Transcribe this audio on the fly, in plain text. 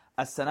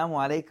Assalamu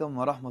alaikum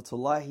wa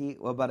rahmatullahi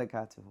wa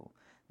barakatuhu.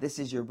 This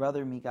is your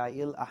brother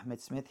Mikael Ahmed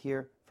Smith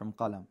here from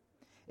Qalam.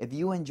 If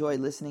you enjoy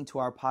listening to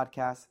our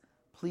podcast,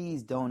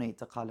 please donate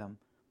to Qalam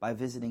by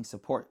visiting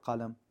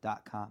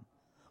supportqalam.com.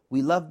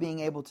 We love being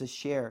able to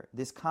share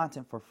this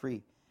content for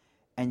free,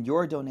 and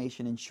your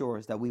donation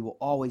ensures that we will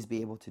always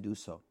be able to do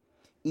so.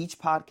 Each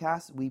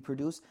podcast we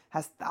produce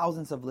has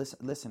thousands of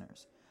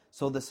listeners,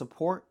 so the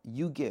support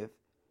you give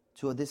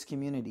to this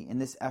community in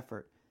this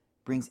effort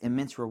brings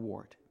immense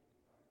reward.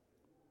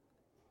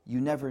 You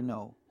never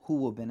know who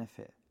will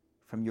benefit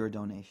from your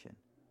donation.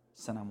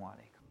 Assalamu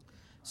alaikum.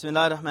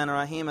 Bismillah ar-Rahman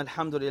ar-Rahim.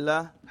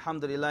 Alhamdulillah.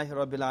 Alhamdulillahi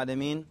Rabbil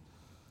Alameen.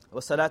 Wa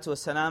salatu wa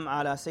salam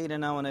ala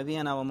Sayyidina wa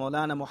Nabiyyina wa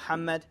Mawlana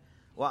Muhammad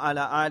wa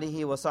ala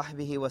alihi wa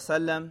sahbihi wa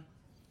sallam.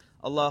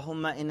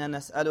 Allahumma inna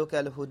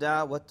nas'aluka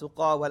al-huda wa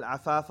tuqa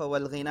wal-afafa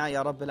wal-ghina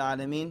ya Rabbil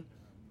Alameen.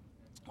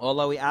 Oh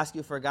Allah, we ask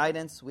you for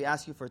guidance. We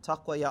ask you for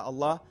taqwa, ya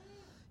Allah.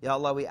 Ya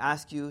Allah, we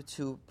ask you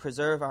to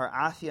preserve our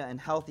afiyah and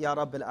health, ya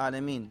Rabbil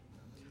Alameen.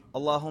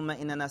 Allahumma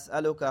inna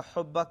nas'aluka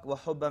hubbak wa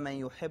hubba man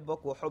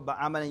yuhibbuk wa hubba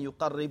amalan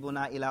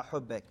yuqarribuna ila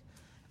hubbik.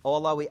 Oh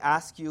Allah, we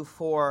ask you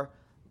for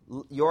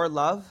your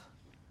love.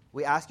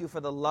 We ask you for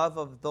the love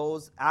of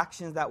those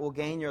actions that will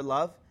gain your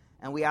love.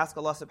 And we ask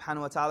Allah subhanahu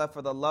wa ta'ala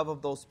for the love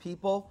of those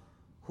people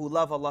who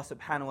love Allah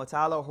subhanahu wa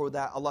ta'ala, or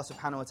that Allah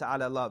subhanahu wa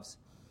ta'ala loves.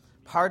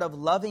 Part of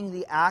loving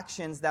the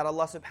actions that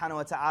Allah subhanahu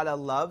wa ta'ala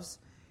loves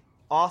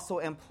also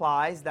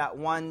implies that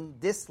one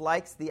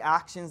dislikes the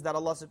actions that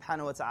Allah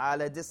subhanahu wa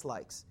ta'ala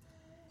dislikes.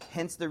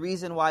 Hence the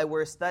reason why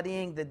we're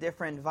studying the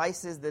different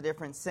vices, the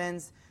different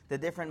sins, the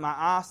different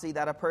ma'asi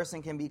that a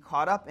person can be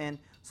caught up in,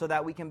 so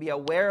that we can be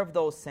aware of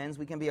those sins,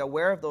 we can be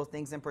aware of those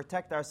things and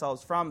protect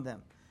ourselves from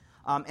them.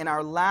 In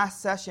our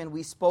last session,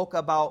 we spoke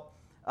about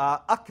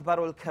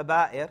Akbarul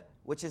Kaba'ir,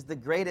 which is the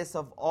greatest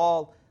of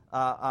all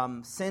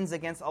sins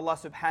against Allah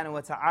subhanahu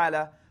wa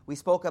ta'ala. We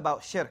spoke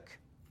about shirk.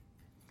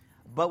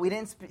 But we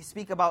didn't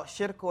speak about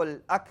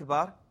shirkul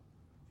akbar,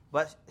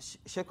 but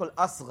shirkul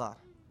asghar,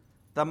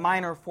 the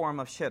minor form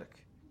of shirk,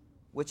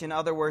 which in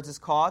other words is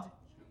called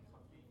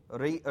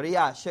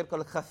riya, shirk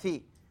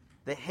al-khafi,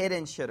 the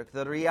hidden shirk,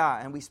 the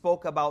riya. And we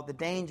spoke about the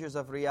dangers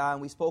of riya,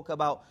 and we spoke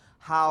about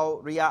how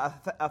riya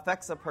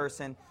affects a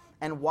person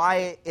and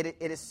why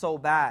it is so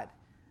bad.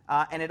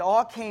 And it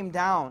all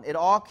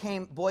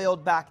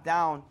boiled back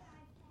down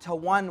to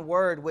one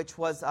word, which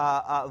was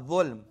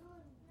dhulm.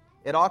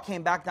 It all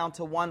came back down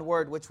to one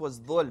word, which was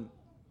dhulm.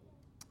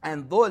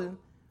 And dhulm,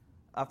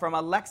 from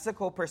a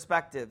lexical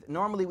perspective,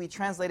 normally we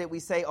translate it, we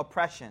say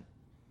oppression,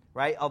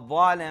 right? A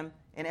zalim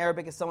in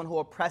Arabic is someone who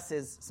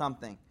oppresses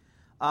something.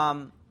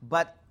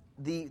 But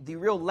the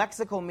real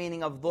lexical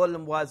meaning of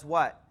dhulm was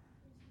what?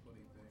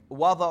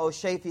 وَضَعُ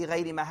الشَّيْءِ فِي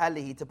غَيْرِ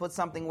مَحَلِّهِ, to put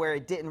something where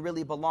it didn't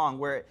really belong,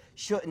 where it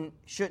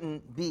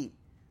shouldn't be.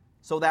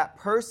 So that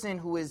person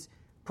who is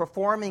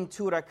performing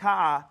two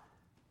raka'ah,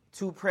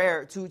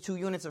 two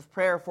units of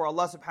prayer for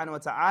Allah subhanahu wa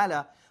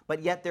ta'ala,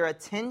 but yet their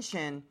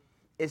attention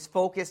is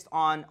focused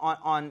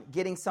on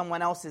getting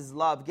someone else's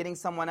love, getting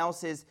someone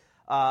else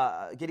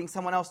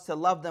to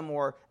love them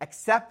or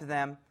accept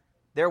them.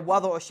 They're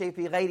وَضَعُ الشَّيْءِ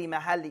فِي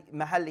غَيْرِ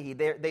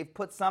مَحَلِّهِ. They've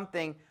put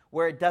something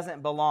where it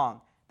doesn't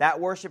belong. That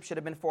worship should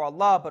have been for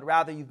Allah, but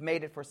rather you've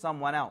made it for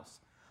someone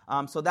else.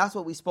 So that's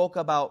what we spoke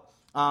about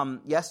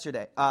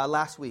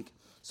last week.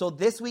 So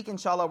this week,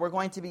 inshallah, we're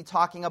going to be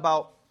talking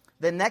about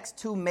the next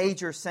two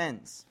major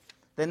sins.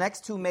 The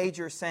next two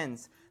major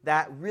sins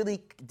that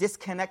really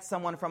disconnect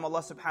someone from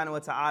Allah subhanahu wa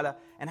ta'ala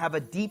and have a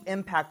deep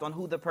impact on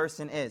who the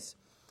person is.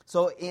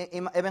 So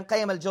Ibn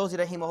Qayyim al-Jawzi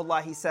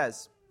rahimahullah, he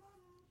says,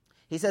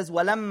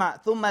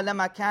 وَلَمَّا ثُمَّ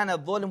لَمَا كَانَ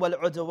الظُّلْمُ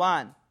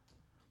وَالْعُدْوَانِ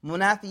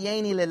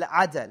مُنَافِيَيْنِ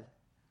لِلْعَدَلِ.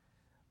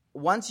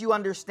 Once you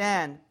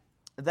understand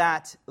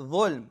that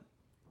dhulm,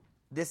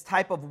 this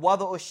type of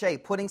wada'u shay,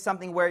 putting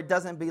something where it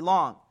doesn't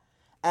belong,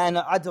 and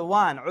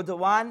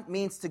udwan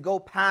means to go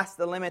past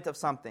the limit of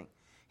something.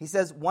 He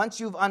says, once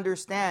you've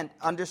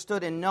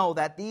understood and know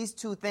that these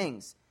two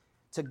things,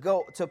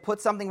 to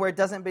put something where it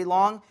doesn't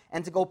belong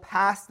and to go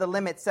past the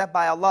limit set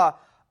by Allah,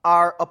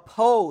 are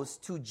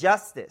opposed to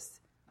justice.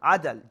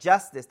 Adal,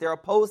 justice, they're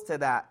opposed to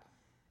that.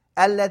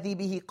 الَّذِي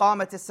بِهِ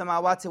قَامَتِ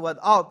السَّمَاوَاتِ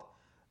وَالْأَرْضِ,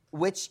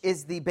 which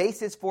is the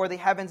basis for the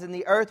heavens and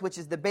the earth, which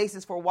is the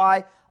basis for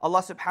why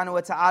Allah subhanahu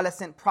wa ta'ala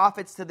sent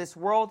prophets to this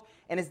world,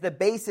 and is the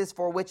basis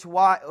for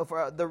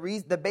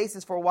the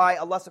basis for why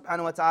Allah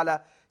subhanahu wa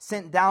ta'ala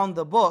sent down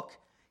the book.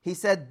 He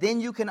said,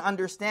 then you can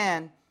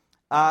understand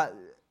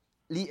كَانَ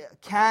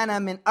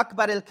مِنْ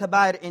أَكْبَرِ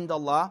الْكَبَائِرِ عِنْدَ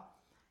اللَّهِ.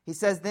 He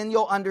says, then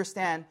you'll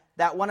understand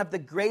that one of the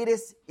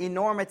greatest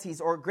enormities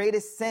or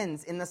greatest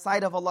sins in the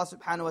sight of Allah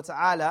subhanahu wa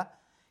ta'ala,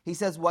 he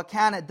says,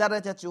 وَكَانَ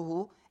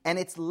دَرَجَتُهُ, and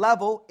its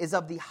level is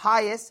of the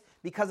highest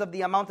because of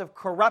the amount of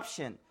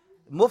corruption.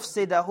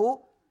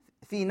 مُفْسِدَهُ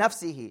فِي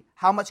نَفْسِهِ,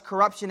 how much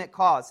corruption it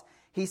caused.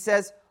 He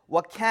says,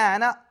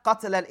 وَكَانَ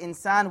قَتْلَ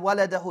الْإِنسَانِ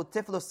وَلَدَهُ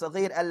الطِّفْلُ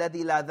الصَّغِيرُ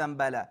الَّذِي لَا ذَنْبَ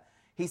لَهُ.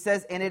 He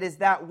says, and it is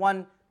that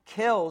one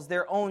kills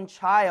their own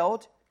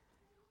child,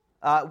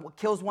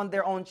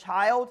 their own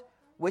child,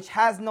 which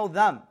has no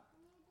dam.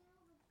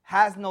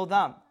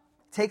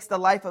 takes the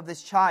life of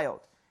this child.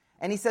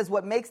 And he says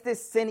what makes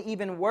this sin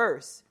even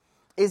worse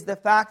is the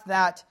fact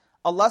that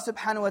Allah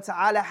subhanahu wa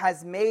ta'ala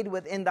has made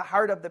within the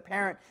heart of the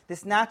parent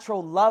this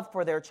natural love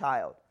for their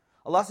child.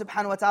 Allah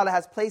subhanahu wa ta'ala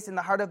has placed in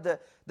the heart of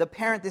the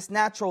parent this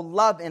natural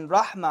love and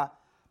rahmah.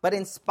 But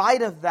in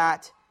spite of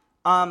that,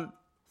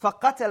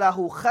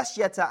 فَقَتَلَهُ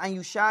خَشْيَةَ أَن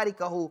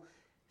يُشَارِكَهُ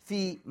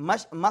فِي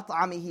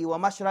مَطْعَمِهِ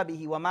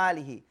وَمَشْرَبِهِ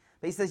وَمَالِهِ.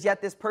 But he says,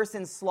 yet this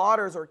person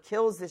slaughters or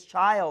kills this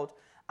child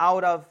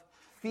out of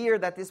fear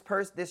that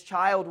this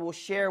child will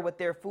share with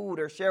their food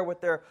or share with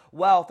their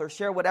wealth or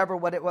share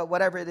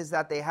whatever it is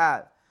that they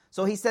have.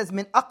 So he says,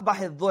 مِنْ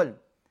أَقْبَحِ الظُّلْمِ.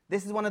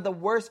 This is one of the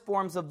worst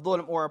forms of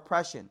dhulm or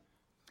oppression.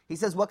 He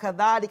says,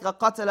 وَكَذَلِكَ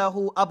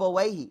قَتَلَهُ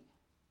أَبَوَيْهِ.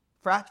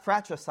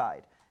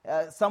 Fratricide.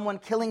 Someone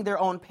killing their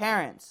own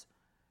parents.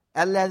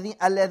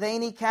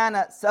 الَّذَيْنِ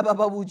كَانَ سَبَبَ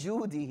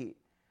وُجُودِهِ.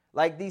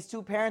 Like these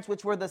two parents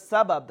which were the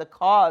sabab, the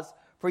cause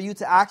for you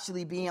to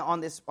actually be on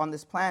this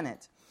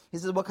planet. He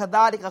says,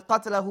 وَكَذَلِكَ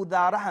قَتَلَهُ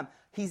ذَا رَحَمٍ.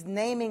 He's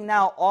naming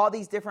now all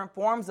these different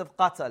forms of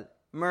qatl,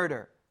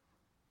 murder.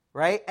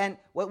 Right? And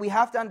what we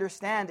have to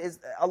understand is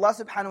Allah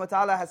subhanahu wa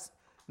ta'ala has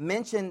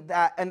mentioned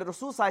that, and the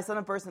Rasul sallallahu alaihi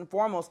wasallam first and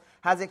foremost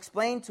has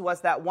explained to us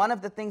that one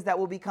of the things that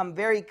will become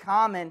very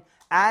common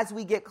as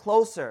we get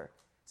closer,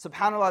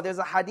 subhanAllah, there's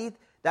a hadith,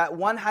 that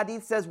one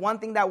hadith says one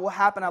thing that will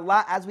happen a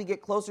lot as we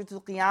get closer to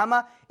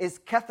Qiyamah is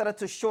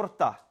kathratu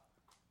shurta.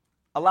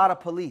 A lot of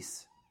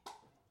police.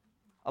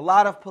 A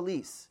lot of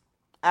police.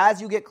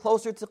 As you get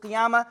closer to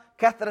Qiyamah,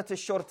 kathratu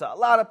shurta. A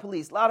lot of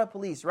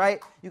police,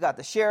 right? You got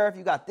the sheriff,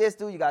 you got this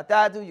dude, you got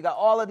that dude, you got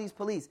all of these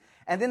police.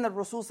 And then the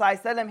Rasul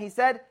sallallahu alaihi wasallam, he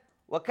said,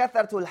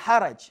 وَكَثَرْتُ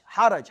الْحَرَجِ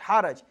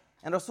haraj.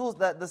 And Rasul,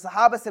 the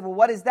Sahaba said, well,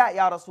 what is that,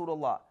 Ya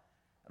Rasulullah?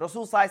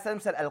 Rasul sallallahu alaihi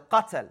wasallam said,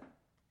 al-qatl,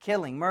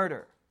 killing,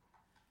 murder.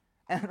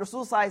 And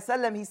Rasul sallallahu alaihi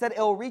wasallam, he said, it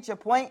will reach a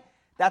point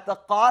that the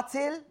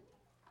qatil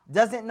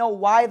doesn't know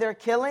why they're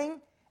killing,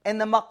 and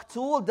the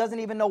maqtul doesn't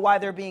even know why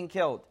they're being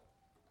killed.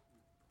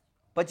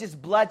 But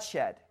just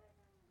bloodshed.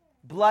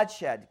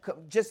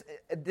 Just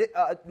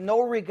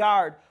no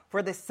regard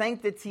for the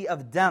sanctity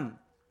of dam.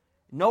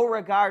 No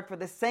regard for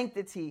the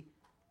sanctity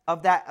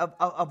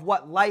of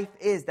what life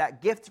is,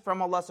 that gift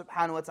from Allah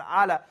subhanahu wa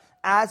ta'ala.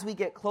 As we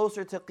get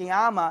closer to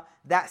Qiyamah,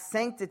 that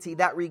sanctity,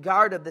 that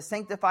regard of the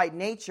sanctified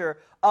nature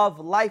of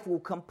life will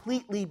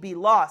completely be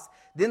lost.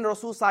 Then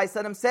Rasul sallallahu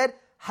alaihi wasallam said,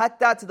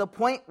 hatta, to the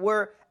point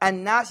where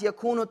an-nas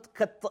yakunu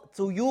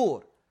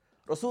katuyur.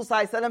 Rasul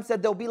sallallahu alaihi wasallam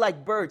said they'll be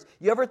like birds.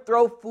 You ever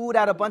throw food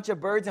at a bunch of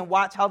birds and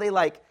watch how they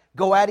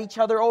go at each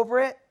other over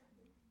it?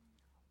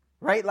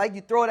 Right? Like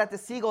you throw it at the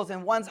seagulls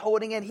and one's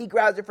holding it, he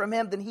grabs it from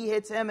him, then he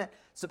hits him. And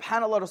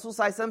subhanAllah, Rasul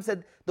sallallahu alaihi wasallam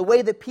said the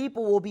way the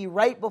people will be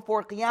right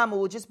before Qiyamah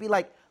will just be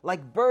like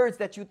birds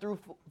that you threw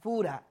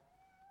food at.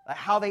 Like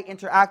how they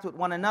interact with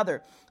one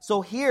another.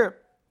 So here,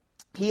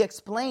 he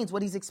explains,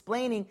 what he's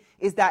explaining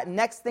is that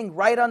next thing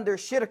right under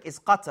shirk is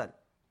qatl.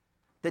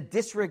 The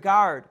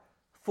disregard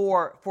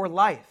for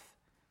life.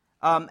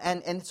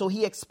 And so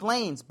he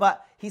explains,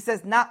 but he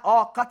says not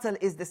all qatl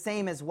is the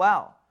same as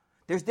well.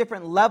 There's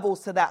different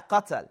levels to that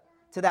qatl,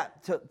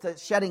 to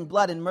shedding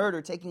blood and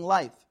murder, taking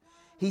life.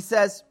 He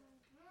says,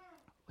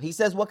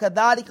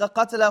 وَكَذَلِكَ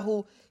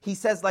قَتْلَهُ. He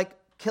says like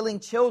killing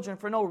children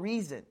for no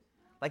reason,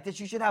 like that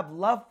you should have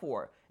love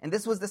for. And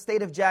this was the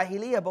state of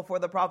Jahiliyyah before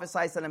the Prophet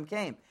ﷺ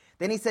came.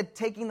 Then he said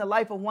taking the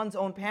life of one's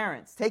own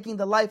parents, taking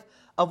the life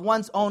of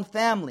one's own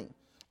family.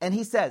 And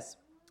he says,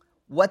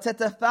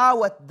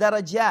 وَتَتَفَاوَتْ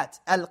دَرَجَاتِ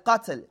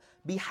الْقَتْلِ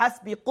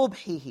بِحَسْبِ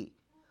قُبْحِهِ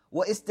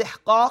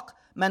وَإِسْتِحْقَاقِ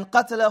مَنْ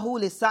قَتَلَهُ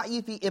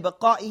لِلسَّعْيِ فِي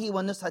إِبْقَائِهِ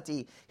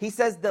وَنُصْحَتِهِ. He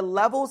says the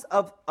levels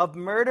of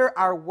murder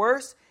are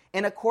worse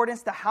in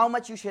accordance to how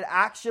much you should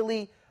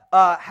actually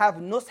have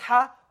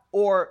nusha,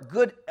 or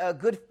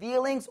good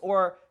feelings,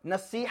 or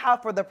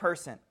nasiha for the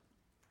person.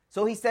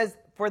 So he says,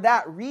 for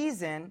that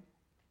reason,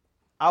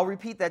 I'll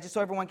repeat that just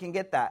so everyone can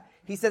get that.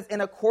 He says,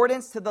 in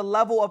accordance to the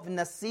level of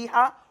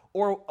nasiha,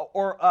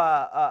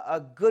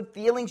 or good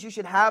feelings you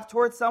should have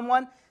towards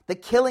someone, the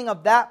killing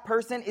of that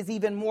person is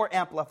even more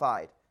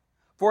amplified.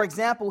 For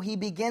example, he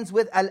begins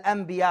with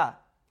al-anbiya,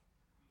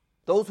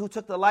 those who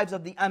took the lives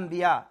of the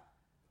anbiya,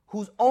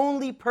 whose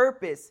only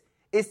purpose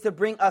is to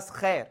bring us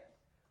khair,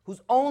 whose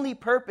only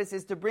purpose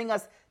is to bring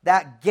us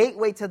that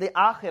gateway to the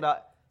akhirah,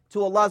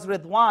 to Allah's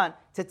ridwan.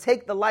 To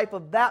take the life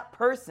of that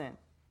person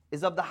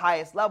is of the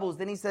highest levels.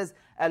 Then he says,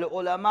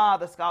 al-ulama,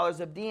 the scholars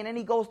of deen, and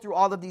he goes through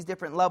all of these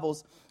different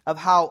levels of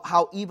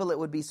how evil it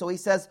would be. So he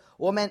says,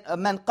 وَمَنْ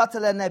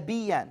قَتَلَ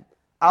نَبِيًّا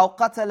أَوْ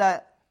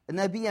قَتَلَ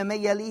نَبِيًّا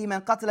مَنْ يَلِيهِ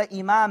مَنْ قَتَلَ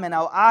إِمَامًا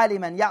أَوْ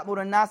عَالِمًا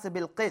يَأْمُرُ النَّاسَ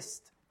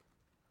بِالْقِسْطِ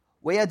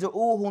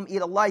وَيَدْعُوهُمْ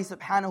إِلَى اللَّهِ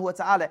سُبْحَانَهُ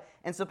وَتَعَالَى.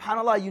 And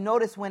subhanAllah, you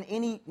notice when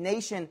any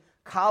nation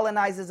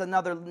colonizes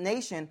another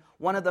nation,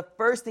 one of the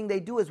first thing they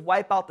do is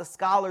wipe out the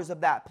scholars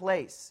of that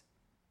place.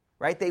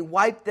 Right? They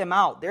wipe them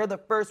out. They're the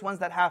first ones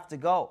that have to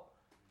go.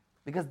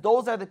 Because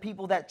those are the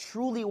people that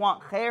truly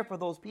want khair for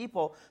those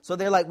people. So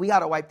they're like, we got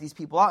to wipe these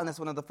people out. And that's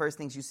one of the first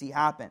things you see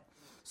happen.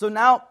 So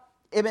now,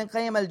 Ibn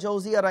Qayyim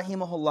al-Jawziyah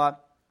rahimahullah,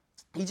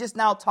 he just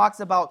now talks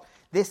about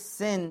this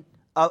sin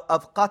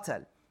of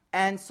qatl.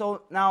 And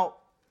so now,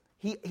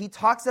 he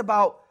talks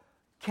about,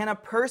 can a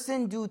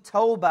person do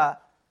tawbah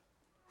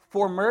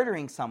for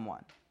murdering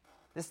someone?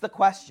 This is the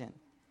question.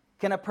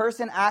 Can a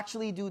person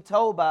actually do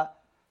tawbah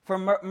for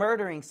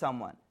murdering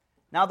someone?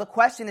 Now the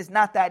question is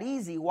not that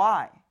easy.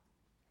 Why?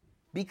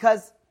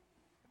 Because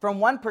from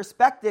one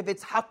perspective,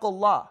 it's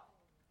haqqullah,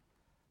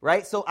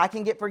 right? So I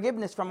can get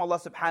forgiveness from Allah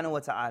subhanahu wa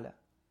ta'ala.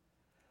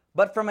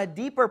 But from a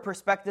deeper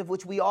perspective,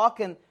 which we all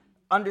can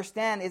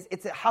understand, is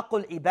it's a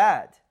haqqul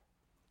ibad,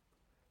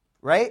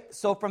 right?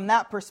 So from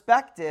that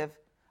perspective,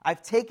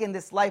 I've taken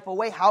this life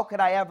away. How could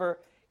I ever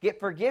get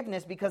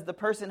forgiveness? Because the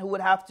person who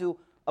would have to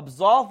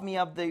absolve me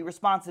of the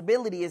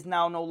responsibility is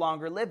now no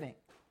longer living.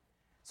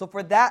 So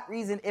for that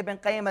reason, Ibn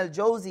Qayyim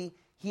al-Jawzi,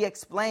 he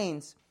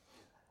explains,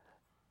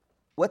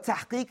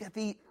 وَالتَّحْقِيقِ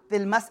فِي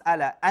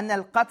الْمَسْأَلَةِ أَنَّ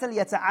الْقَتْلِ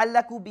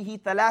يَتَعَلَّقُ بِهِ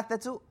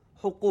ثَلَاثَةُ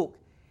حُقُوق.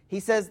 He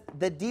says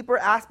the deeper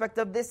aspect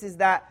of this is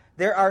that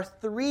there are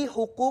 3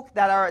 huquq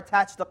that are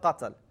attached to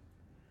qatl.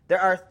 There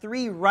are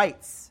 3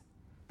 rights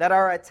that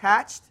are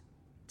attached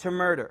to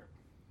murder.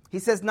 He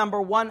says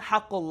number 1,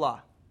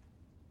 haqqullah.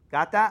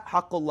 Got that?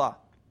 Haqqullah.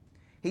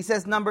 He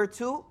says number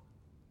 2,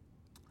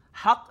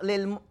 haqq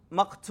lil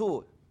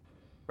maqtul.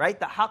 Right?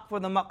 The haqq for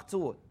the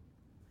maqtul.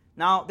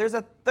 Now, there's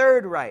a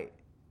 3rd right.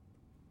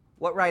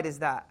 What right is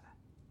that?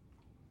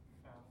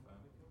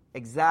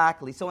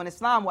 Exactly. So in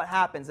Islam, what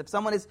happens? If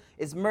someone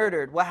is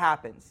murdered, what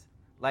happens?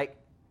 Like,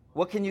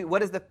 what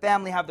does the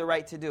family have the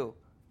right to do?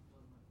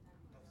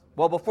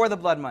 Well, before the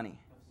blood money,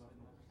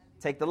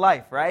 take the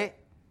life, right?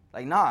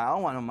 Like, nah, I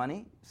don't want no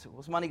money. So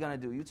what's money going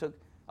to do? You took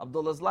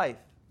Abdullah's life.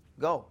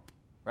 Go,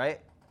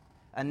 right?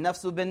 And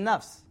nafsu bin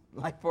nafs,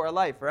 life for a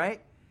life,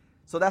 right?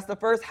 So that's the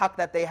first haqq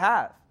that they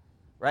have,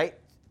 right?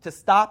 To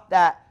stop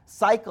that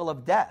cycle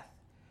of death.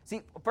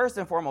 See, first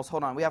and foremost,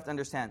 hold on, we have to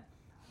understand.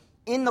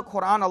 In the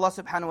Quran, Allah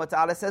subhanahu wa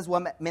ta'ala says,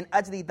 وَمِنْ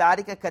أَجْلِ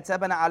ذَلِكَ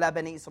كَتَبَنَا عَلَى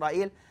بَنِي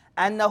إِسْرَائِيلَ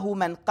أَنَّهُ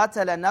مَنْ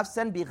قَتَلَ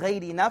نَفْسًا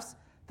بِغَيْرِ نَفْسٍ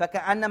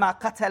فَكَأَنَّمَا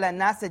قَتَلَ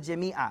النَّاسَ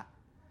جَمِيعًا.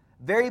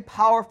 Very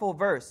powerful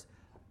verse.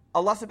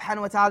 Allah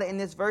subhanahu wa ta'ala in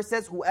this verse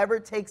says, whoever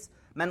takes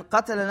مَنْ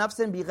قَتَلَ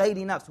نَفْسًا بِغَيْرِ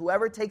نَفْسٍ,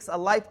 whoever takes a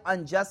life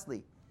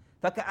unjustly,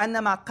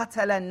 فَكَأَنَّمَا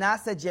قَتَلَ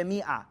النَّاسَ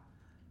جَمِيعًا.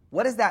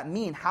 What does that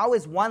mean? How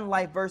is one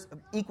life verse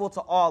equal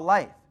to all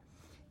life?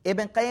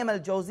 Ibn Qayyim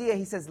al-Jawziyah,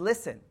 he says,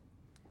 listen,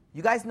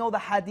 you guys know the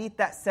hadith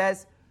that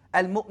says,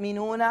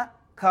 al-mu'minuna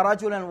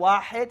karajulun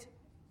wahid?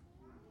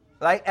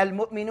 Like,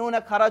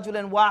 al-mu'minuna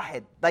karajulun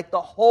wahid. Like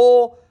the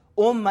whole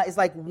ummah is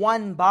like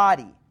one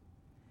body.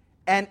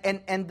 And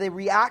the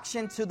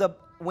reaction to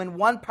when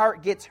one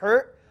part gets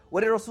hurt,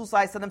 what did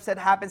Rasulullah ﷺ said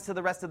happens to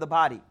the rest of the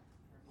body?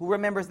 Who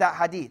remembers that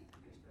hadith?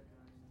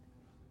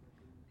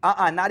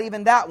 Not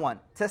even that one.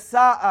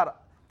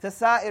 Tasa'ir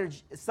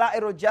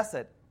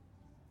jasad.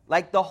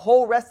 Like the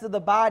whole rest of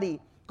the body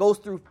goes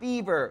through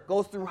fever,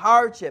 goes through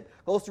hardship,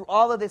 goes through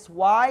all of this.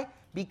 Why?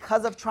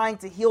 Because of trying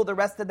to heal the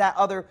rest of that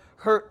other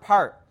hurt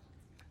part.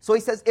 So he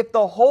says, if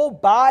the whole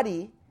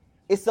body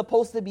is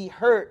supposed to be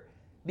hurt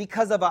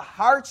because of a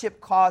hardship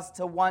caused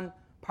to one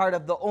part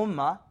of the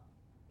ummah,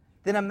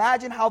 then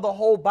imagine how the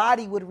whole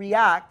body would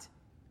react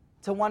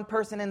to one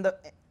person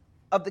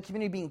of the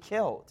community being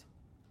killed.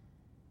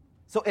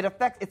 So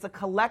it's a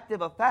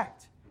collective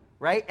effect,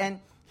 right? And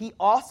he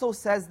also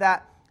says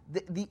that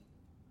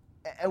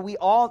we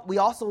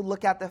also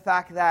look at the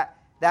fact that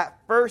that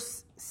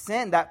first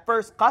sin, that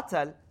first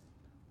qatl,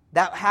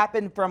 that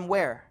happened from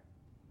where?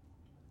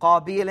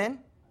 Qabil and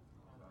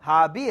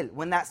Habil.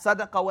 When that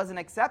sadaqah wasn't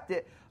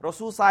accepted,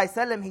 Rasul sallallahu alaihi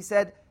wasallam, he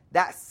said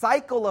that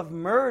cycle of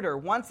murder,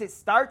 once it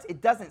starts,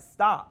 it doesn't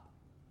stop.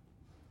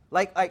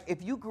 Like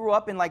if you grew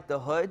up in like the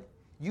hood,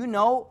 you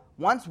know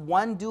once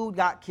one dude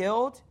got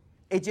killed,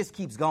 it just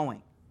keeps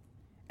going.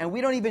 And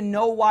we don't even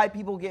know why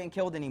people are getting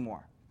killed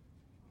anymore.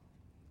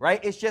 Right?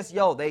 It's just,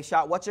 they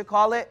shot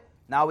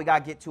now we got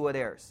to get 2 of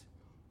theirs.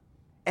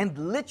 And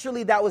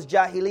literally that was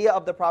Jahiliyyah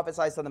of the Prophet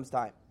ﷺ's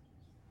time.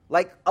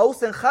 Like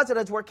Aus and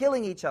Khazraj were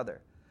killing each other.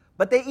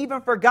 But they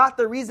even forgot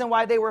the reason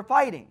why they were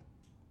fighting.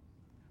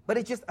 But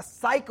it's just a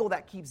cycle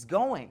that keeps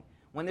going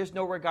when there's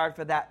no regard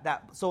for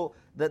that. So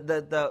what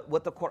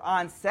the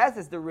Quran says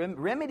is the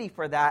remedy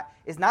for that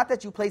is not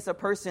that you place a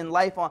person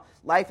life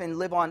and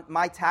live on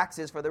my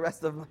taxes for the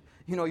rest of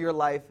your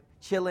life,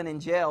 chilling in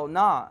jail.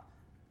 Nah.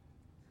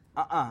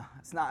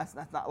 It's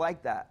not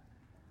like that.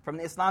 From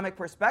the Islamic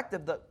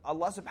perspective,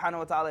 Allah subhanahu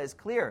wa ta'ala is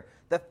clear.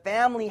 The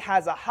family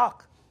has a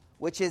haqq,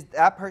 which is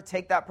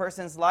take that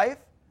person's life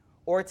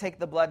or take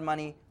the blood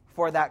money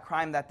for that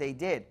crime that they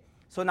did.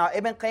 So now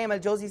Ibn Qayyim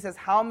al-Jawzi says,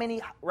 how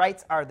many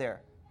rights are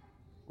there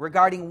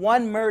regarding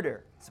one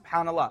murder?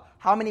 SubhanAllah.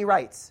 How many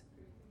rights?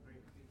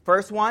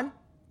 First one,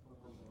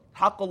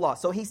 haqqullah.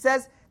 So he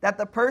says that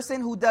the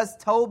person who does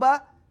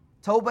tawbatan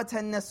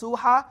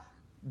nasuha,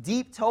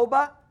 deep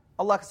tawbah,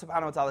 Allah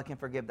subhanahu wa ta'ala can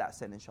forgive that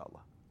sin,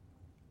 inshallah.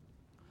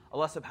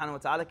 Allah subhanahu wa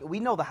ta'ala, we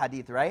know the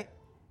hadith, right?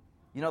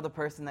 You know the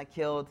person that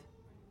killed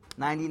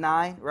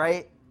 99,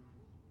 right?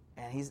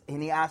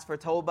 And he asked for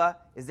tawbah.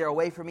 Is there a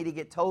way for me to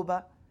get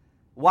tawbah?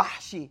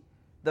 Wahshi.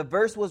 The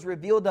verse was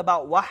revealed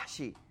about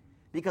Wahshi.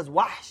 Because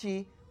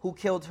Wahshi, who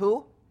killed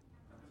who?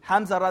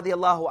 Hamza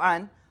radiallahu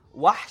an,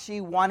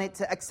 Wahshi wanted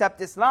to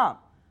accept Islam.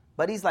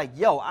 But he's like,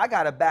 yo, I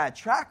got a bad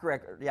track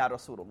record, Ya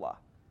Rasulullah.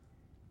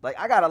 Like,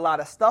 I got a lot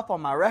of stuff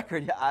on my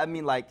record. I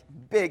mean, like,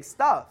 big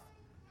stuff.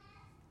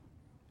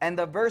 And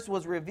the verse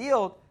was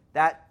revealed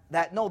that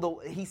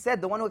he said,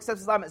 the one who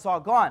accepts Islam, it's all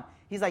gone.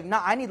 He's like,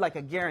 nah, I need like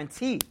a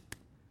guarantee.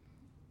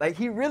 Like,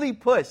 he really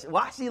pushed.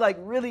 Wahshi, like,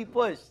 really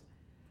pushed.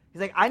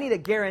 He's like, I need a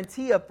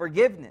guarantee of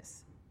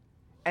forgiveness.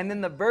 And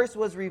then the verse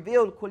was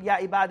revealed, قُلْ يَا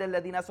عِبَادَ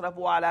الَّذِينَ أَسْرَفُوا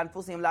عَلَىٰ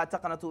أَنفُسِهِمْ لَا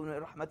تَقْنَطُوا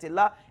مِنْ رَحْمَةِ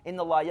اللَّهِ إِنَّ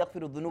اللَّهَ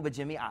يَغْفِرُ الذُّنُوبَ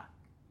جَمِيعًا.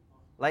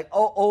 Like,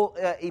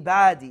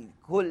 ibadi,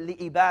 قُلْ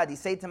لِعِبَادِ,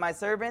 say to my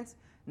servants,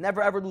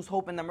 never ever lose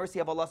hope in the mercy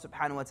of Allah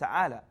subhanahu wa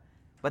ta'ala.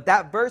 But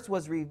that verse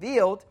was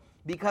revealed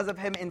because of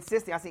him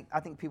insisting. I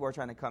think people are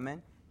trying to come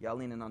in. Y'all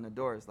leaning on the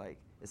doors like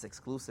it's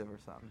exclusive or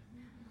something.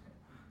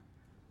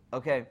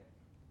 Okay.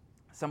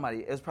 Somebody,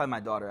 it was probably my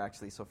daughter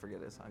actually, so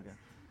forget it.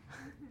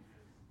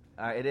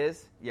 Okay. It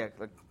is? Yeah.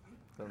 Look.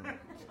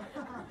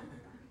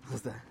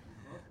 What's that?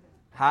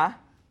 Huh?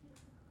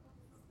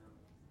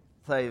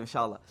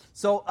 Inshallah.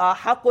 So,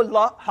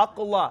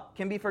 haqqullah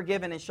can be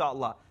forgiven,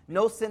 inshallah.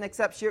 No sin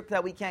except shirk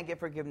that we can't get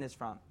forgiveness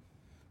from.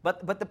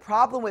 But the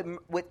problem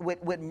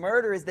with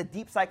murder is the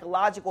deep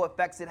psychological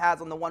effects it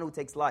has on the one who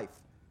takes life.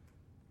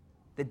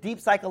 The deep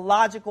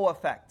psychological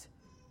effect.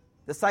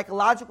 The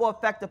psychological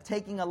effect of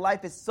taking a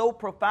life is so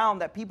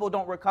profound that people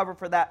don't recover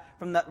for that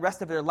from the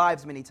rest of their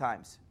lives many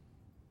times.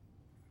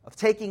 Of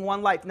taking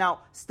one life. Now,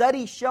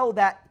 studies show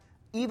that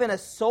even a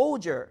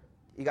soldier,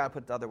 you got to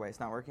put it the other way, it's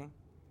not working?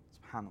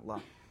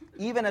 SubhanAllah.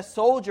 Even a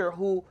soldier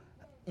who,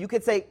 you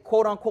could say,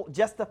 quote unquote,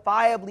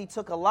 justifiably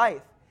took a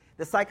life,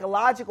 the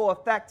psychological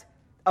effect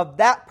of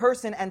that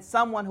person and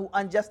someone who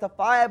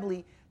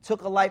unjustifiably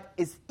took a life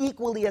is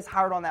equally as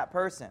hard on that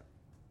person.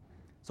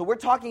 So we're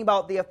talking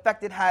about the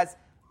effect it has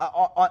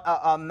on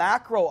a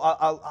macro,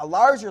 a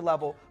larger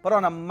level, but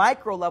on a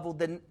micro level,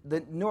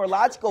 the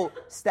neurological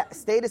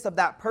status of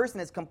that person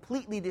is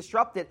completely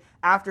disrupted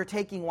after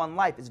taking one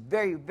life. It's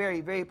very,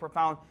 very, very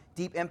profound,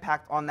 deep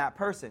impact on that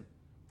person.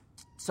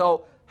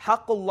 So,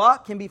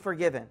 haqqullah can be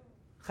forgiven.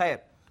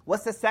 Khair.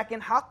 What's the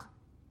second haqq?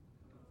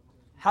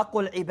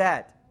 Haqqul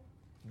ibad.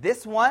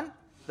 This one,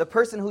 the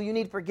person who you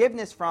need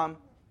forgiveness from,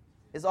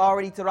 is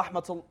already to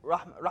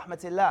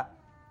rahmatillah.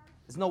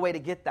 There's no way to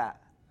get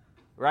that.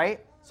 Right?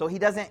 So he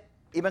doesn't,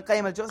 Ibn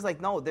Qayyim al-Jawziyya is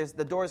like, no,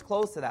 the door is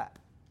closed to that.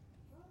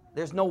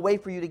 There's no way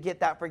for you to get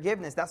that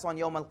forgiveness. That's on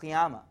Yawm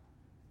al-Qiyamah.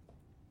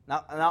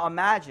 Now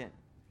imagine,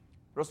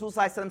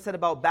 Rasulullah said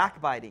about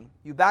backbiting.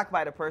 You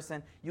backbite a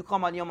person, you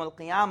come on Yawm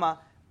al-Qiyamah,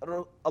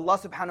 Allah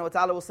subhanahu wa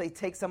ta'ala will say,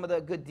 take some of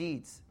the good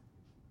deeds.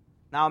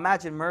 Now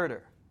imagine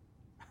murder.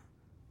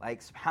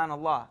 Like,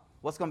 subhanallah,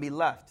 what's going to be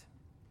left?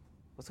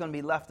 What's going to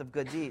be left of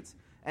good deeds?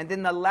 And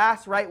then the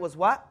last right was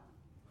what?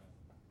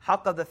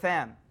 Haqq of the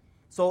fam.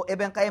 So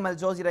Ibn Qayyim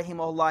al-Jawziyya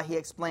rahimahullah, he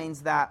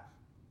explains that,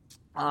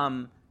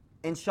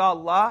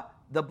 inshallah,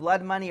 the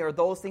blood money or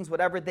those things,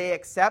 whatever they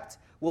accept,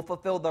 will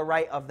fulfill the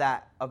right of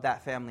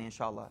that family,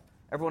 inshallah.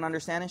 Everyone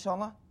understand,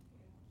 inshallah?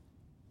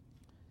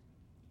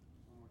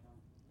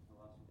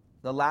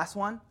 The last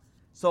one?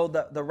 So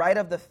the right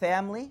of the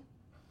family,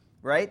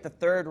 right? The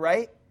third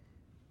right,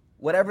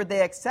 whatever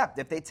they accept.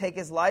 If they take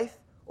his life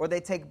or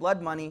they take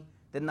blood money,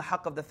 then the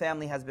haqq of the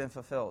family has been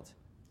fulfilled.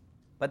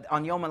 But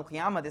on Yawm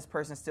al-Qiyamah, this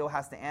person still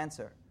has to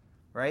answer,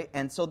 right?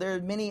 And so there are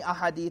many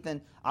ahadith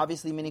and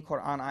obviously many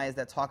Quran ayahs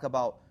that talk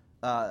about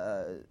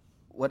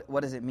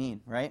what does it mean,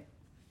 right?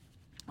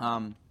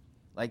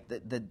 Like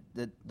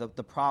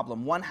the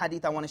problem. One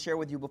hadith I want to share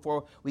with you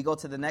before we go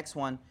to the next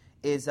one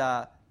is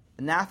Nafi'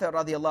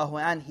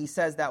 radiallahu an. He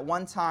says that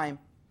one time,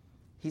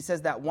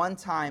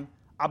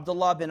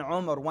 Abdullah bin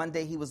Umar, one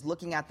day he was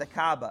looking at the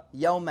Kaaba.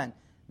 Yawman,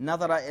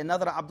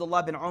 another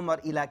Abdullah bin Umar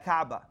ila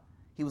Kaaba.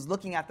 He was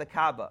looking at the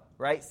Kaaba,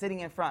 right?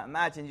 Sitting in front.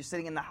 Imagine you're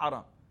sitting in the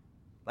haram.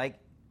 Like,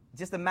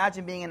 just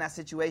imagine being in that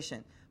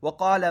situation.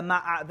 وَقَالَ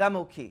مَا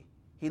أَعْذَمُكِ.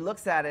 He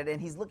looks at it and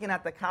he's looking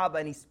at the Kaaba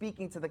and he's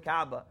speaking to the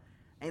Kaaba.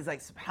 And he's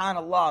like,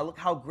 subhanallah, look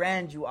how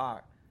grand you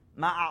are.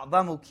 مَا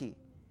أَعْذَمُكِ.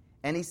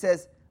 And he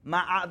says,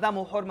 مَا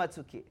أَعْذَمُ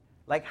حُرْمَتُكِ.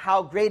 Like,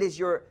 how great is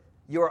your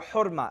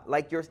hurma?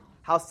 Like,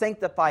 how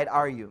sanctified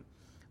are you?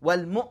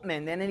 وَالْمُؤْمِنُ.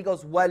 And then he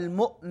goes,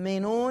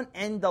 وَالْمُؤْمِنُونَ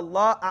عِنْدَ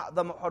اللَّهِ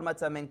أَعْظَمُ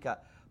حُرْمَةً مِنْكَ.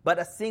 But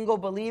a single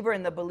believer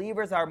and the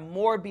believers are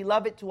more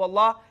beloved to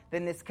Allah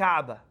than this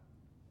Kaaba.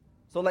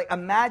 So like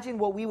imagine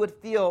what we would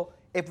feel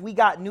if we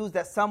got news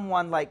that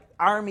someone like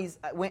armies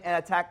went and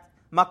attacked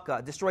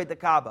Makkah, destroyed the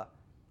Kaaba.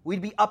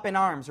 We'd be up in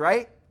arms,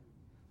 right?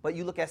 But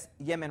you look at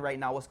Yemen right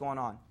now, what's going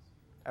on?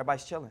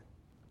 Everybody's chilling.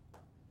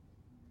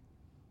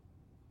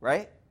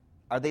 Right?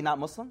 Are they not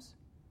Muslims?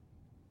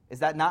 Is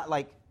that not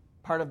like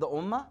part of the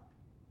ummah?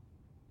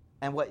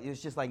 And what,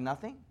 it's just like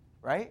nothing,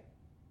 right?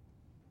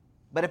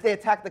 But if they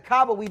attack the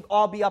Kaaba, we'd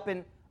all be up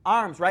in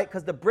arms, right?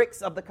 Because the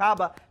bricks of the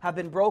Kaaba have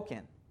been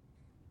broken.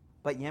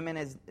 But Yemen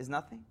is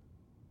nothing.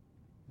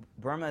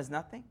 Burma is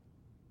nothing.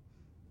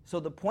 So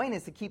the point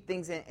is to keep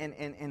things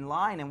in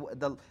line and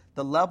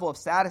the level of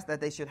status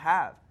that they should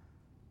have.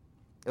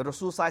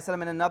 Rasul sallallahu alaihi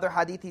wasallam in another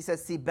hadith, he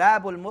says,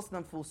 Sibabul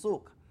Muslim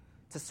fusuq.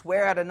 To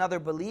swear at another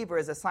believer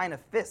is a sign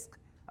of fisk,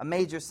 a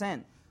major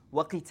sin.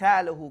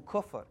 وَقِتَالُهُ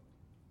كُفْرٌ.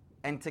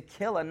 And to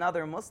kill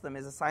another Muslim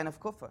is a sign of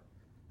kufr, a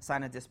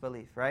sign of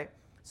disbelief, right?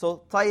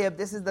 So, tayyib,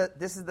 this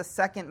is the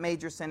second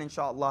major sin,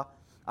 inshallah.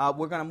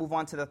 We're going to move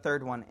on to the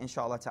third one,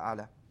 inshallah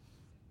ta'ala.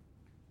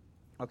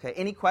 Okay,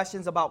 any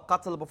questions about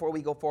qatl before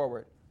we go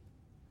forward?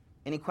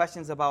 Any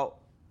questions about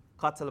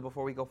qatl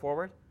before we go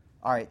forward?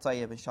 All right,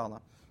 tayyib,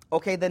 inshallah.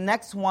 Okay, the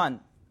next one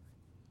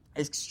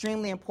is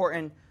extremely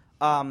important,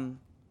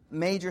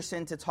 major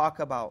sin to talk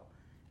about.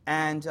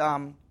 And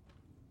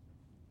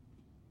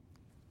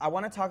I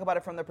want to talk about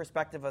it from the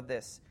perspective of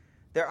this.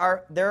 There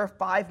are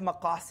 5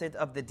 maqasid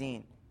of the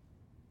deen.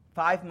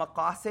 5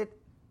 maqasid,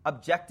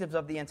 objectives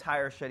of the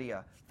entire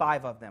Sharia.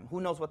 5 of them. Who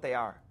knows what they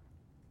are?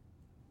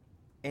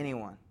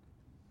 Anyone?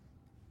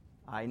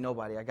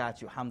 Nobody. I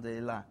got you.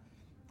 Alhamdulillah.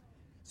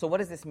 So what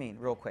does this mean,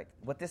 real quick?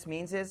 What this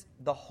means is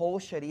the whole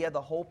Sharia,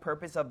 the whole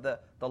purpose of the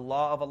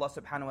law of Allah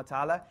subhanahu wa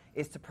ta'ala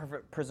is to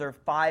preserve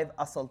 5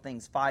 asal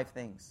things, 5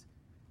 things.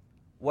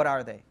 What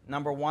are they?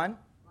 Number 1,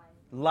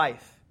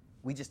 life.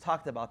 We just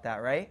talked about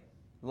that, right?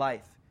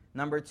 Life.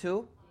 Number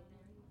 2,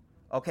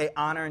 okay,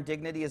 honor and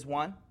dignity is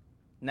 1.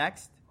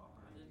 Next.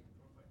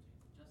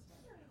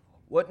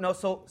 What? No.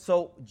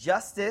 So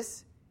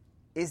justice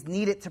is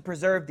needed to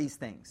preserve these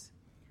things.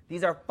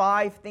 These are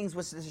 5 things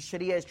which the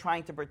Sharia is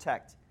trying to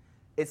protect.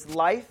 It's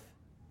life,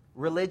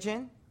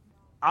 religion,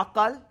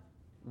 aqal,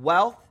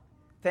 wealth,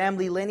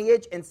 family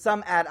lineage, and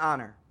some add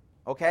honor.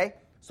 Okay?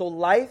 So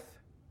life,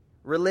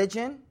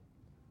 religion,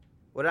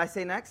 what did I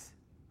say next?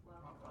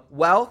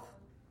 Wealth,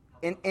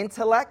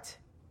 intellect,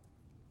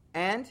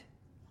 and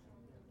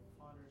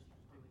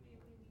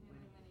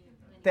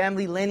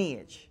family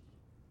lineage.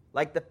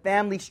 Like the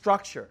family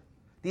structure.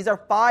 These are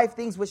 5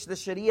 things which the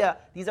Sharia,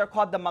 these are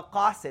called the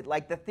maqasid,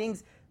 like the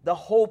things, the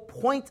whole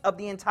point of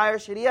the entire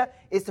Sharia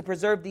is to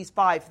preserve these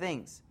 5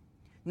 things.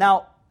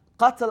 Now,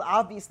 qatl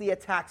obviously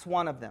attacks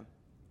one of them.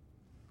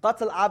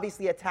 Qatl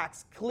obviously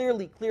attacks,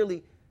 clearly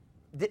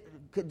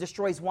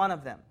destroys one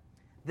of them.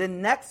 The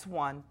next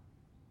one,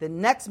 the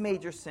next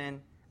major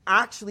sin,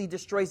 actually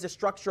destroys the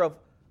structure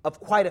of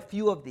quite a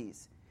few of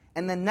these.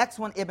 And the next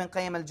one Ibn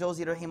Qayyim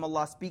al-Jawzi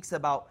rahimahullah speaks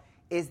about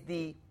is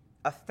the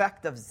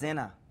effect of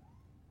zina.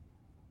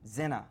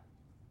 Zina.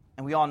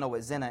 And we all know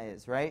what zina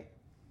is, right?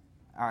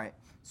 All right.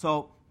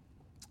 So,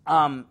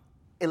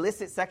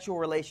 illicit sexual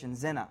relations,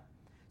 zina.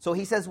 So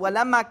he says,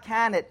 وَلَمَّا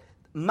كَانَتْ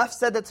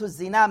مَفْسَدَةُ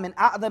الزِّنَا مِنْ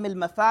أَعْظَمِ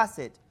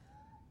الْمَفَاسِدِ.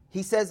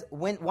 He says,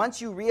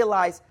 once you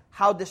realize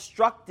how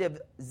destructive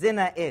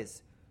zina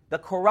is, the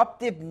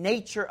corruptive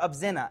nature of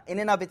zina in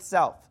and of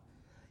itself,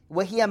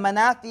 وَهِيَ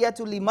مَنَافِيَةُ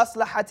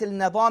لِمَصْلَحَةِ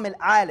النَّظَامِ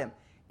الْعَالَمِ.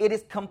 It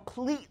is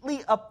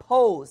completely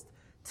opposed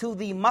to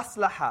the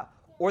maslaha,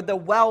 or the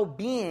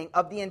well-being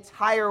of the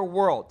entire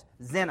world,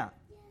 zina.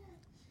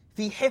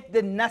 فِي حِفْظِ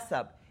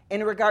النَّسَبِ.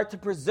 In regard to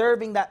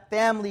preserving that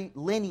family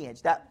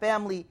lineage, that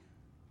family,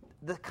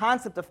 the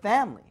concept of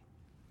family.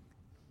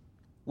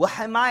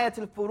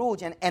 وَحِمَايَةُ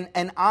الْفُرُوجِ.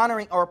 And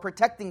honoring or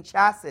protecting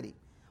chastity.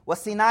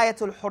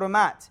 وَصِنَايَةُ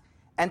الْحُرُمَاتِ.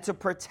 And to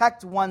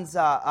protect one's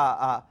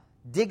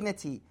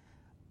dignity.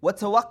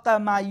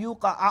 وَتَوَقَّى مَا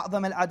يُوقَى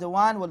أَعْظَمَ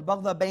الْعَدْوَانِ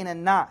وَالْبَغْضَ بَيْنَ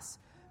النَّاسِ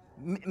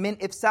مِنْ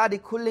إِفْسَادِ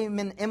كُلِّ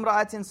مِنْ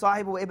إِمْرَأَةٍ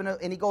صَاحِبُ وَإِبْنَ.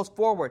 And he goes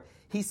forward.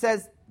 He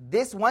says,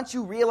 this, once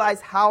you realize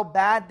how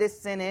bad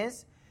this sin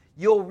is,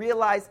 you'll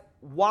realize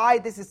why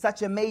this is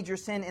such a major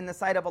sin in the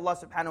sight of Allah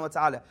subhanahu wa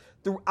ta'ala.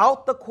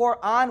 Throughout the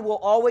Quran, we'll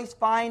always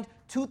find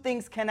 2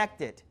 things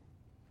connected.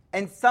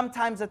 And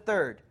sometimes a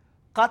third.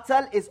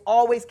 Qatl is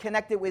always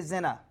connected with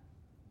zina.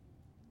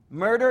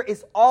 Murder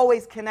is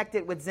always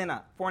connected with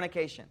zina,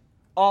 fornication.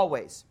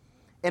 Always.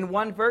 In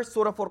one verse,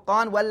 Surah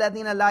Furqan,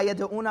 وَالَّذِينَ لَا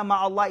يَدْعُونَ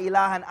مَعَ اللَّهِ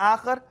إِلَهًا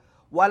آخَرَ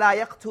وَلَا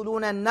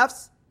يَقْتُلُونَ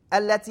النَّفْسَ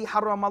الَّتِي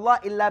حَرَّمَ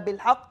اللَّهُ إِلَّا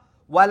بِالْحَقِّ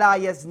وَلَا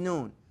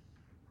يَزْنُونَ.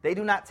 They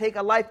do not take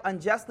a life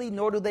unjustly,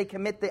 nor do they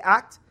commit the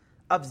act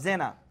of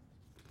zina.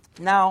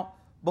 Now,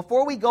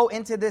 before we go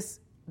into this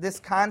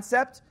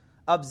concept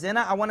of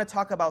zina, I want to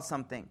talk about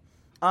something.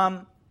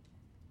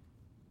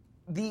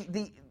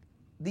 The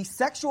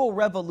sexual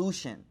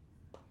revolution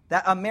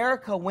that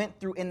America went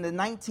through in the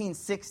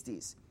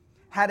 1960s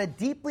had a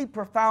deeply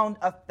profound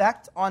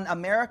effect on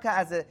America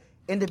as an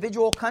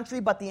individual country,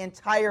 but the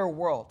entire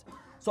world.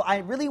 So I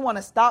really want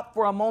to stop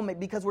for a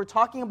moment because we're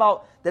talking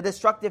about the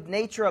destructive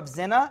nature of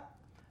zina,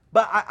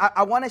 but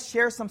I want to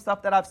share some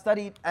stuff that I've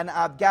studied and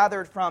I've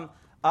gathered from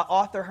an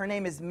author. Her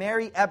name is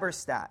Mary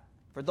Eberstadt.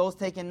 For those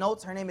taking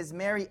notes, her name is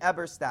Mary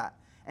Eberstadt.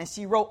 And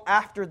she wrote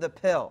After the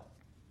Pill,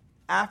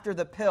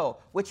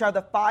 which are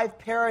the 5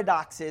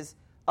 paradoxes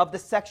of the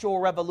sexual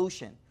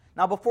revolution.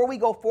 Now, before we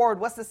go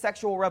forward, what's the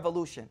sexual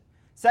revolution?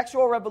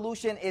 Sexual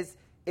revolution is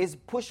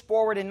pushed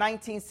forward in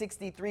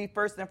 1963,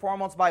 first and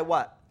foremost, by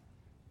what?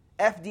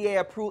 FDA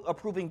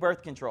approving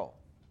birth control.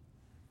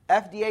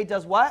 FDA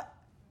does what?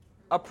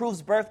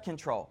 Approves birth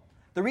control.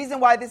 The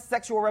reason why this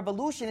sexual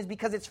revolution is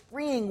because it's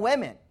freeing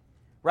women,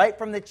 right,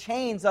 from the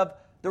chains of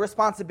the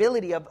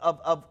responsibility of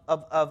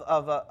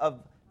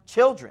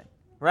children,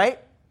 right?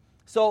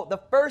 So the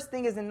first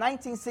thing is in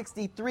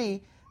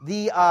 1963,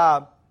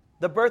 the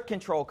the birth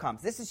control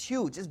comes. This is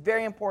huge. It's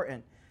very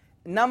important.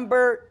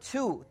 Number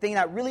 2 thing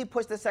that really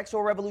pushed the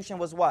sexual revolution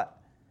was what?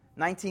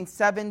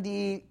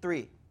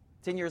 1973,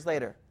 10 years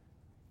later.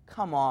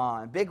 Come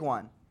on, big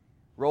one.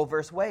 Roe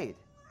versus Wade.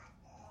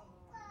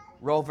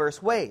 Roe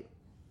versus Wade.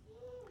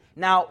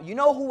 Now, you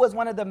know who was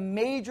one of the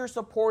major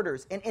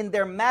supporters in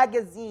their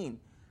magazine?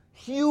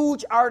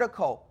 Huge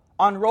article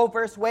on Roe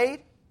versus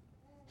Wade?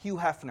 Hugh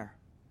Hefner.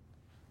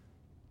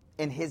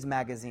 In his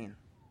magazine.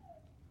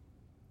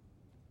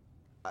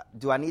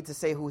 Do I need to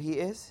say who he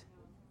is?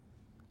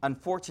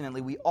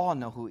 Unfortunately, we all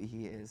know who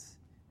he is.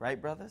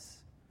 Right, brothers?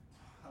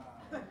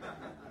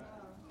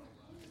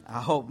 I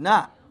hope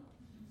not.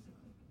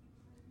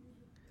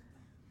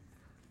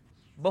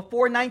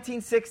 Before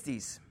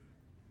 1960s,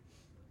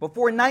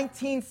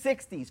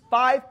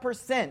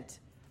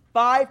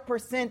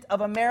 5%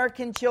 of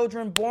American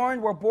children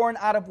born were born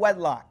out of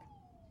wedlock.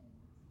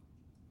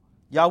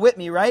 Y'all with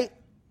me, right?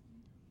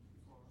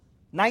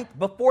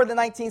 Before the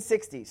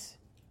 1960s,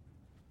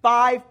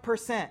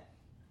 5%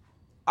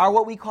 are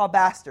what we call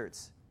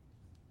bastards.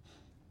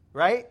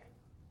 Right?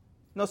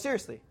 No,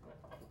 seriously.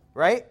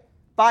 Right?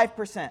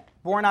 5%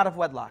 born out of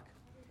wedlock.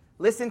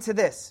 Listen to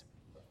this.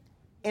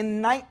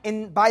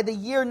 By the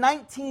year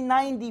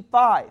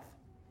 1995,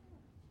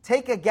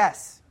 take a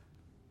guess.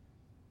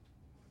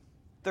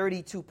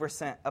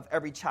 32% of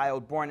every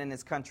child born in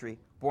this country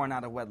born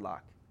out of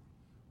wedlock.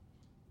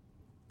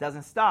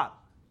 Doesn't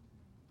stop.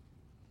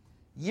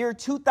 Year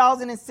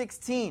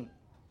 2016,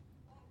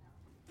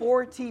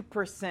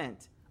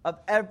 40% of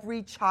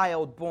every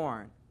child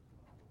born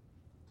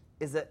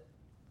is an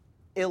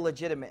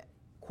illegitimate,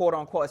 quote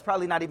unquote. It's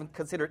probably not even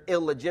considered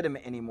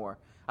illegitimate anymore.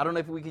 I don't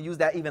know if we can use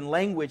that even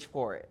language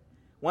for it.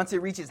 Once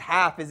it reaches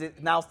half, is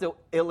it now still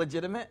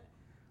illegitimate?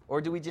 Or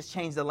do we just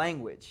change the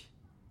language?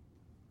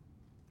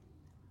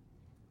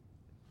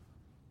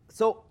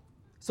 So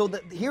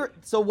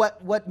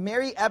what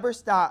Mary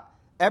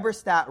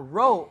Eberstadt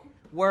wrote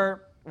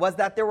was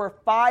that there were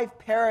 5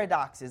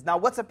 paradoxes. Now,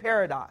 what's a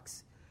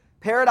paradox?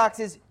 Paradox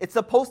is, it's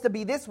supposed to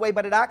be this way,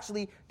 but it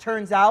actually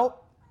turns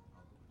out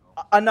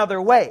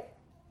another way,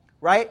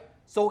 right?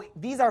 So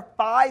these are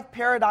 5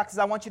 paradoxes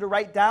I want you to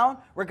write down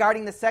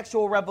regarding the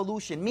sexual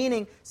revolution,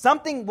 meaning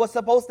something was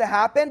supposed to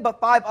happen, but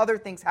 5 other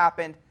things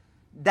happened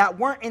that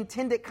weren't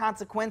unintended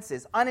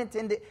consequences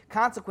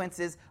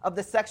of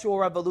the sexual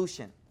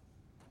revolution.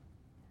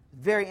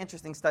 Very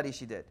interesting study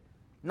she did.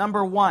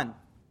 Number 1,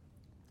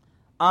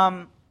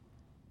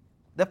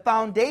 the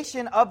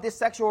foundation of this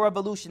sexual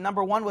revolution,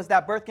 number 1, was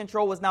that birth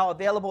control was now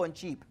available and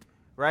cheap,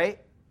 right?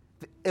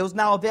 It was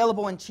now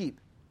available and cheap.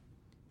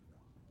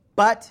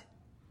 But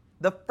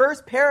the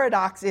first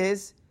paradox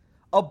is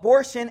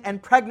abortion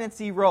and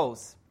pregnancy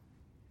rose.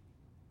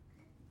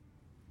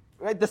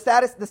 Right? The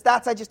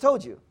stats I just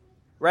told you,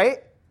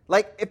 right?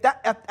 Like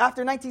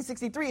after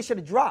 1963, it should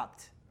have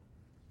dropped.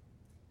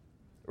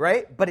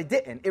 Right? But it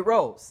didn't. It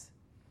rose.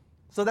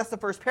 So that's the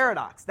first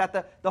paradox.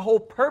 That the whole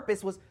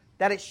purpose was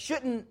that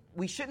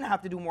we shouldn't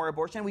have to do more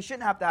abortion.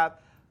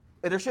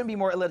 There shouldn't be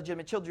more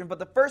illegitimate children. But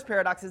the first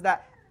paradox is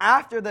that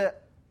after the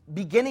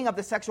beginning of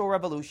the sexual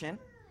revolution,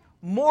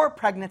 more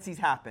pregnancies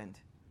happened.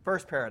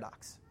 First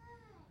paradox.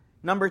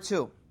 Number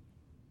 2.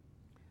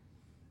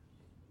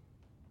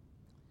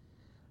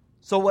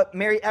 So what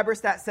Mary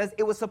Eberstadt says,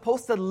 it was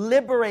supposed to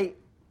liberate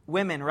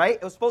women, right?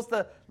 It was supposed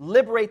to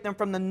liberate them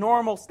from the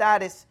normal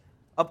status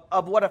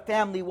of what a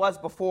family was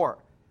before,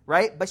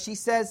 right? But she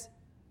says,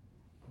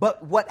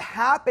 but what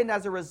happened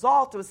as a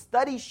result was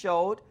studies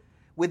showed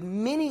with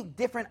many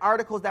different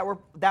articles that were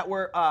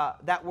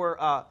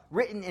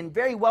written in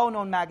very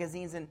well-known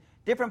magazines and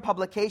different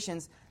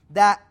publications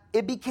that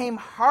it became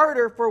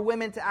harder for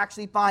women to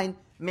actually find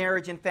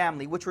marriage and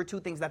family, which were 2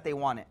 things that they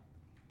wanted.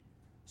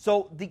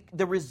 So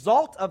the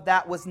result of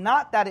that was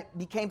not that it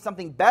became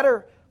something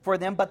better for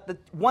them, but the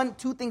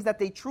 2 things that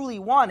they truly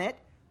wanted,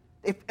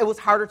 it was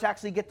harder to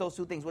actually get those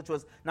 2 things, which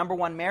was number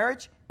 1,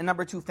 marriage, and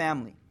number 2,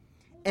 family.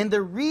 And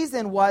the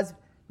reason was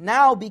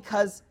now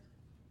because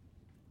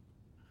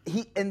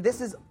and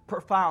this is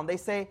profound, they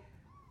say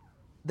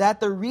that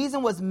the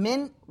reason was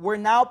men were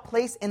now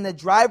placed in the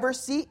driver's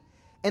seat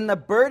and the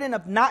burden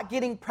of not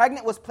getting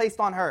pregnant was placed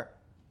on her.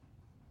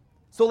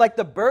 So like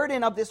the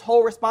burden of this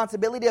whole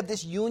responsibility of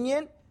this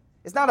union,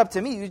 it's not up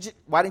to me.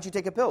 Why didn't you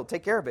take a pill?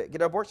 Take care of it.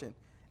 Get an abortion.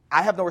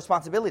 I have no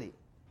responsibility.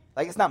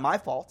 Like, it's not my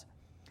fault.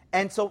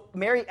 And so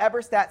Mary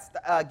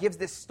Eberstadt gives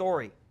this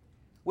story,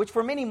 which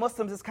for many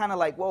Muslims is kind of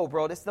like, whoa,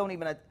 bro, this don't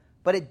even...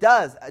 But it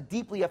does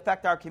deeply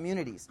affect our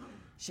communities.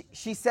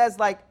 She says in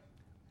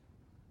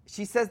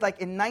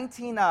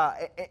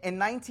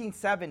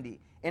 1970,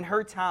 in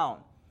her town,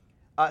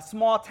 a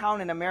small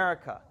town in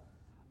America,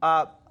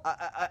 a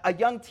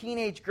young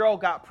teenage girl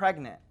got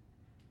pregnant,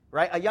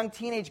 right? A young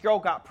teenage girl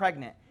got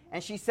pregnant.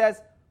 And she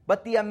says,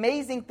 but the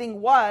amazing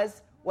thing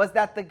was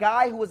that the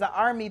guy who was an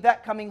army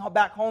vet coming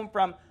back home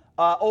from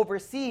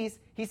overseas,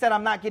 he said,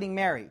 I'm not getting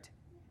married.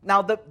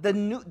 Now,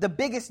 the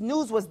biggest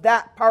news was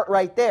that part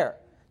right there.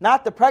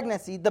 Not the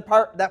pregnancy, the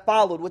part that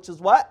followed, which is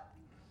what?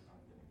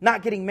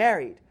 Not getting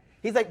married.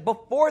 He's like,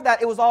 before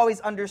that, it was always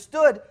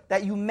understood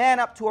that you man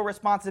up to a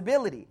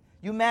responsibility.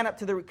 You man up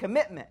to the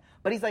commitment.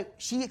 But he's like,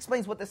 she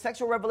explains what the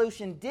sexual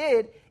revolution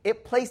did.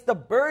 It placed the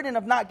burden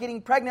of not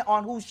getting pregnant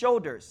on whose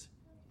shoulders?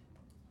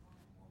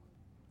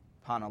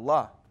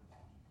 SubhanAllah.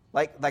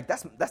 Like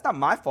that's not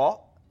my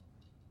fault.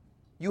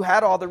 You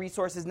had all the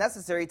resources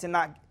necessary to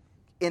not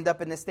end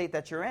up in the state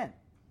that you're in.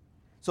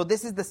 So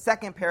this is the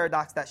second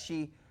paradox that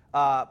she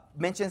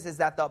mentions, is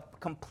that the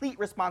complete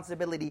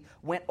responsibility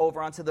went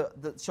over onto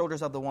the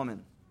shoulders of the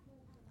woman.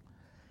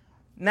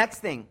 Next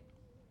thing,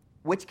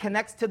 which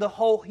connects to the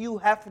whole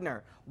Hugh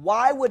Hefner.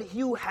 Why would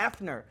Hugh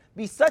Hefner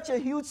be such a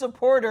huge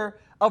supporter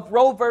of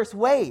Roe versus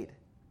Wade?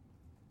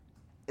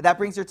 That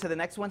brings her to the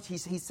next one. She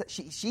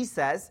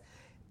says,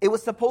 it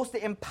was supposed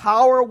to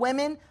empower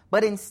women,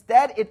 but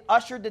instead it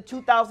ushered the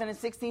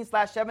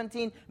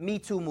 2016/17 Me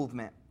Too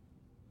movement,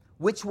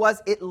 which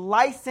was it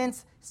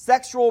licensed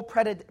sexual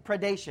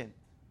predation.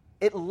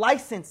 It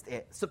licensed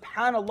it.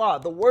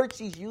 SubhanAllah, the words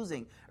she's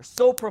using are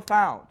so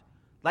profound.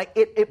 Like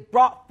it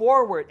brought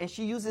forward, and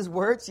she uses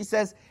words. She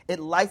says it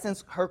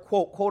licensed her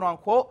quote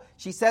unquote.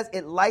 She says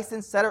it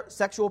licensed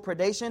sexual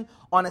predation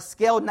on a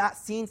scale not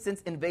seen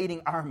since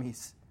invading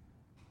armies.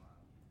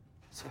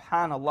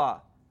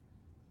 SubhanAllah.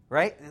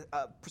 Right?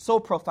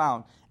 So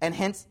profound. And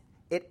hence,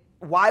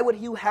 why would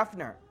Hugh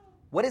Hefner?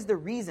 What is the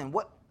reason?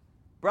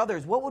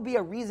 Brothers, what would be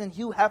a reason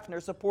Hugh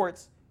Hefner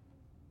supports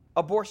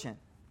abortion?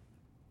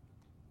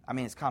 I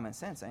mean, it's common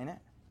sense, ain't it?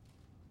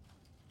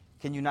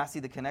 Can you not see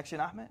the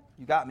connection, Ahmed?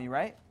 You got me,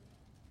 right?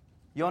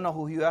 You don't know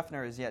who Hugh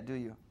Hefner is yet, do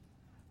you?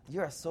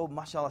 You are so,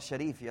 mashallah,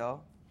 sharif,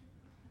 yo.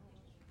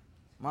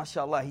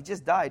 Mashallah. He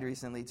just died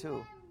recently,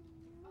 too.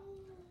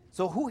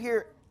 So who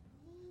here...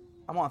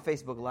 I'm on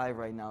Facebook Live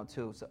right now,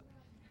 too. So,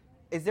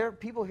 is there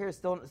people here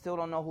still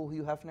don't know who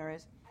Hugh Hefner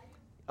is?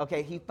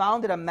 Okay, he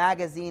founded a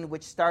magazine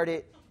which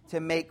started to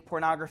make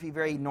pornography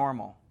very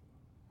normal.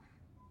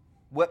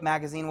 What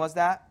magazine was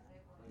that?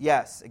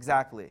 Yes,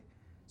 exactly.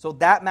 So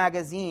that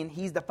magazine,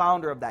 he's the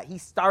founder of that.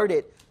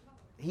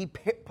 He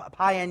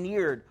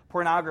pioneered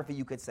pornography,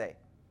 you could say,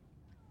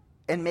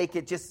 and make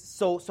it just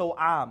so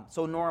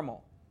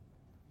normal.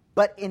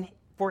 But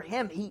for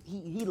him,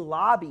 he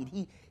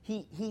lobbied,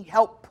 he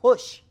helped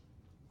push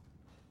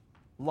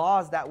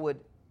laws that would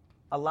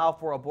allow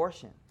for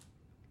abortion.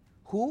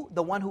 Who?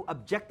 The one who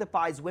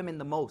objectifies women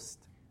the most.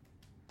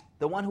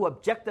 The one who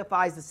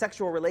objectifies the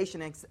sexual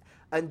relation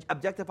and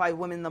objectifies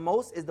women the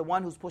most is the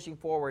one who's pushing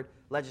forward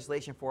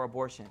legislation for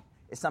abortion.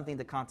 It's something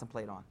to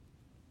contemplate on.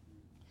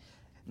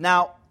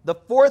 Now, the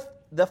fourth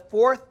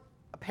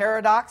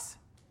paradox,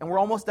 and we're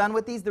almost done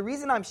with these. The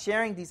reason I'm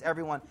sharing these,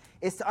 everyone,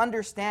 is to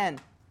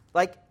understand,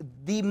 like,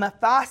 the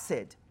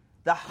mafasid,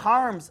 the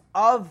harms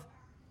of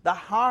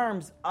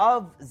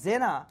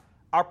zina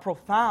are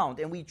profound,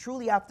 and we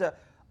truly have to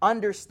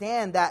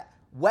understand that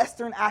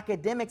Western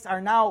academics are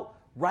now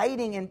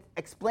writing and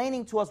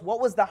explaining to us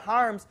what was the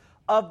harms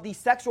of the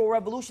sexual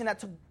revolution that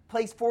took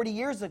place 40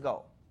 years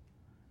ago,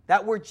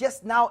 that we're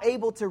just now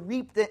able to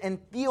reap and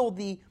feel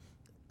the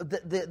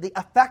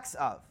effects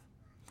of.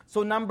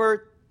 So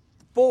number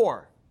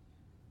 4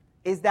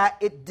 is that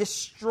it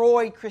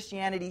destroyed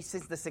Christianity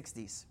since the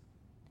 60s.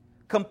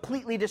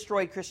 Completely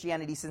destroyed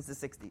Christianity since the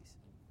 60s.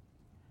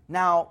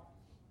 Now,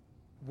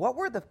 what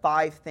were the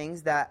 5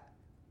 things that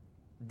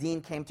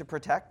Deen came to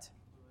protect?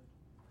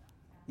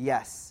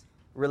 Yes.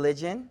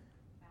 Religion,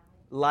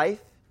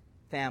 life,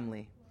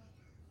 family.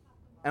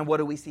 And what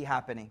do we see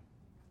happening?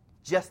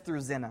 Just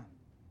through zina.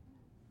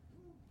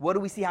 What do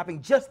we see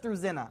happening just through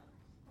zina?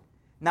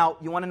 Now,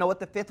 you want to know what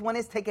the 5th one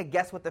is? Take a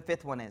guess what the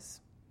 5th one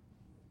is.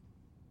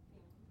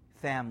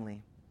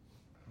 Family.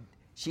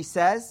 She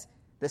says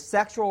the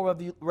sexual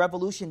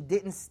revolution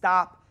didn't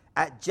stop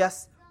at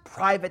just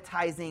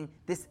privatizing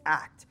this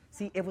act.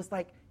 See, it was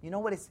like, you know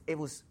what it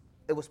was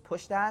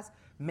pushed as?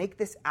 Make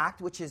this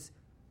act, which is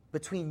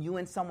between you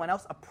and someone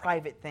else, a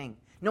private thing.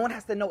 No one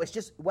has to know. It's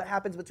just what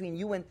happens between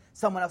you and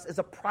someone else is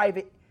a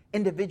private,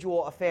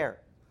 individual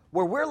affair.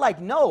 Where we're like,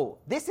 no,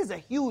 this is a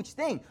huge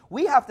thing.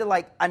 We have to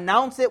like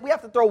announce it. We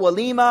have to throw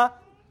walima.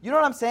 You know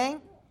what I'm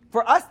saying?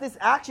 For us, this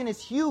action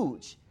is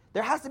huge.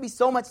 There has to be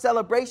so much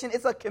celebration.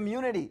 It's a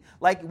community.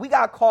 Like, we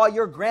got to call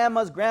your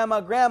grandma's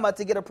grandma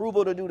to get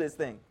approval to do this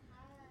thing.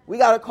 We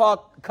got to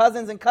call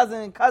cousins and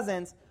cousins and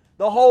cousins.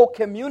 The whole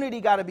community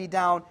got to be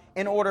down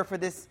in order for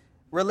this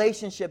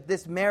relationship,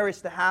 this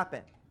marriage to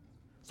happen.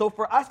 So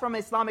for us, from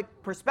an Islamic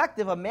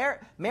perspective,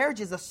 marriage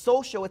is a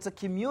social, it's a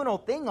communal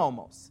thing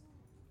almost.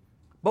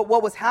 But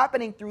what was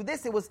happening through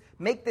this, it was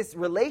make this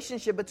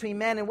relationship between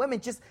man and women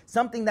just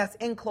something that's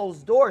in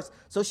closed doors.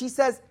 So she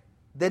says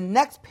the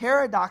next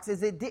paradox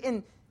is it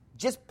didn't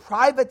just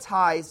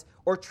privatize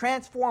or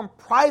transform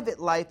private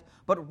life,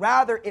 but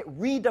rather it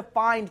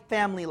redefined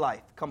family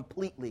life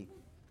completely.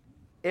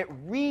 It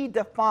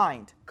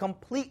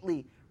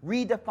completely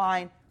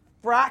redefined,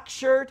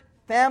 fractured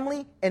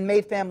family and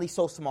made family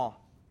so small.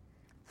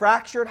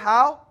 Fractured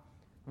how?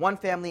 One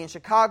family in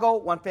Chicago,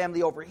 one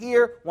family over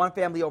here, one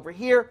family over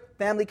here.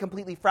 Family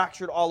completely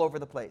fractured all over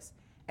the place.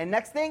 And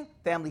next thing,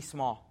 family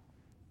small.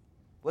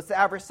 What's the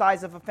average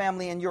size of a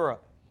family in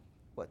Europe?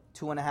 What,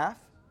 2.5?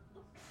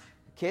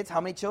 Kids?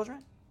 How many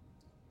children?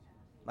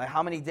 Like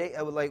how many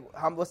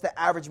what's the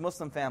average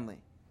Muslim family?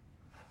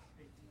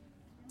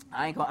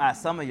 I ain't gonna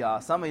ask some of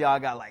y'all. Some of y'all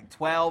got like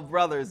 12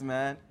 brothers,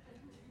 man.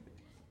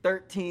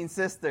 13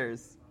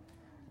 sisters.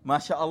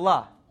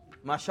 MashaAllah.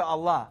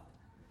 MashaAllah.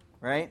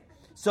 Right?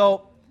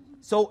 So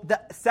the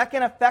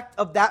second effect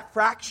of that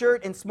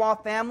fractured in small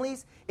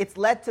families, it's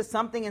led to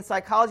something in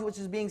psychology which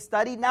is being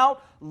studied now,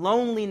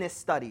 loneliness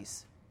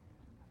studies.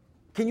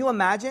 Can you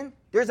imagine?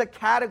 There's a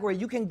category,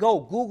 you can go,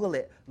 Google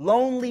it,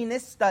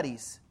 loneliness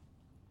studies.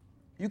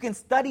 You can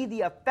study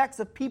the effects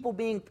of people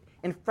being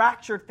in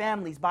fractured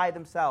families by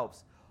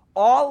themselves.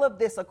 All of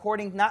this,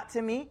 according not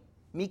to me,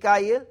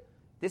 Mikael,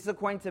 this is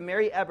according to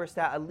Mary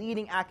Eberstadt, a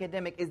leading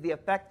academic, is the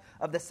effect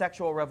of the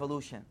sexual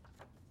revolution.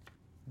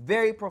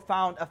 Very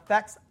profound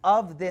effects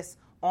of this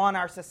on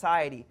our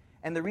society.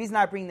 And the reason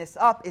I bring this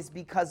up is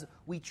because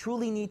we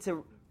truly need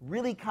to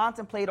really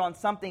contemplate on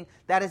something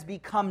that has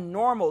become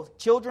normal.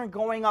 Children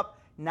growing up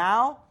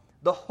now,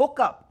 the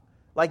hookup.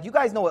 Like, you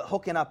guys know what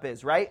hooking up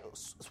is, right?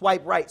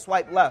 Swipe right,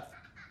 swipe left.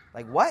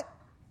 Like, what?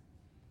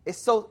 It's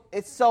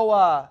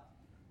so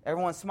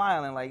everyone's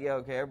smiling like, yeah,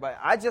 okay, everybody.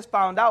 I just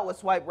found out what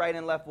swipe right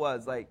and left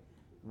was. Like,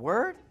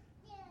 word?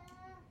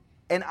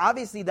 And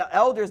obviously the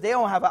elders, they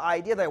don't have an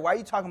idea. Like, why are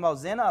you talking about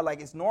zina? Like,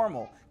 it's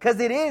normal.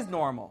 Because it is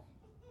normal.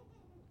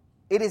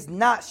 It is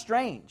not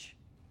strange.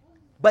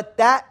 But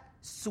that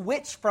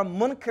switch from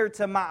munkar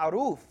to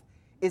ma'ruf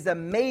is a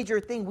major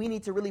thing we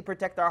need to really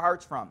protect our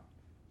hearts from.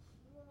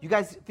 You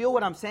guys feel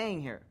what I'm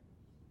saying here?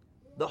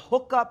 The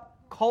hookup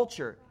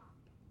culture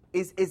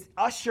is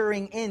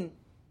ushering in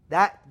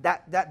that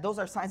those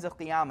are signs of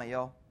qiyamah,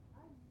 yo.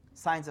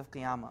 Signs of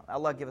qiyamah.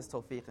 Allah give us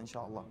tawfiq,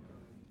 inshallah.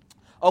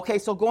 Okay,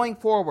 so going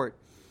forward.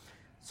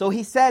 So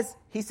he says,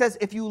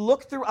 if you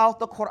look throughout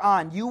the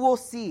Quran, you will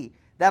see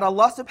that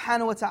Allah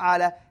subhanahu wa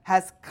ta'ala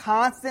has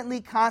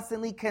constantly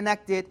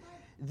connected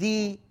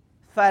the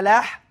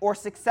falah or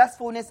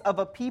successfulness of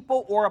a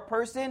people or a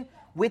person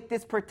with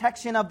this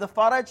protection of the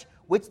faraj,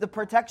 which the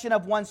protection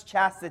of one's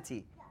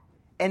chastity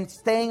and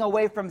staying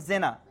away from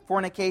zina,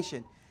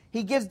 fornication.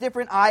 He gives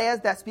different ayahs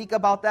that speak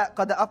about that.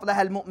 قَدْ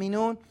أَفْلَحَ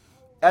الْمُؤْمِنُونَ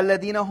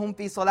الَّذِينَ هُمْ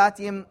فِي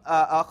صَلَاتِهِمْ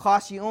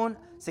خَاشِعُونَ.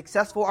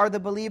 Successful are the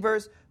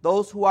believers,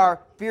 those who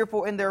are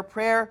fearful in their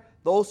prayer,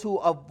 those who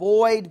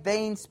avoid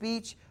vain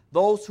speech,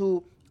 those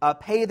who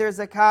pay their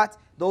zakat,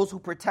 those who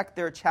protect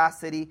their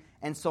chastity,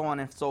 and so on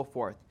and so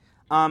forth.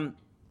 And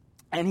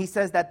he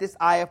says that this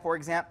ayah, for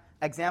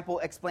example,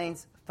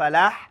 explains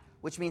falah,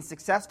 which means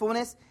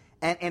successfulness,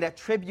 and it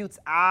attributes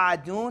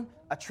aadun,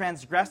 a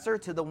transgressor,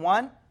 to the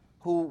one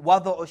who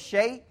وَضَعُ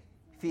الشَّيْء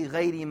فِي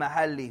غَيْرِ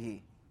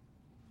مَحَلِّهِ.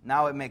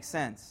 Now it makes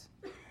sense.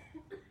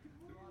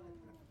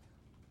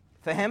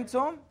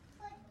 فهمتم?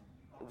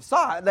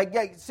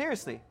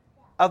 Seriously.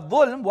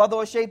 الظلم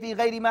وَضَعُ الشَّيْء فِي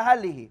غَيْرِ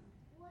مَحَلِّهِ.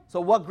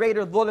 So what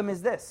greater dhulm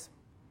is this?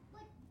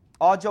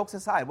 All jokes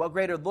aside, what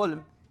greater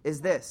dhulm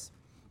is this?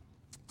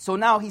 So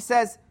now he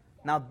says,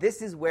 now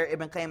this is where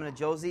Ibn Qayyim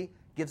al-Jawzi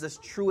gives us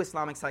true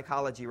Islamic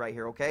psychology right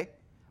here, okay?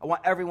 I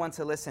want everyone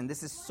to listen.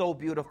 This is so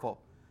beautiful.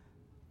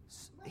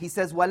 He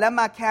says,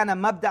 وَلَمَّا كَانَ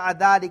مَبْدَعَ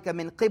ذَلِكَ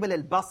مِنْ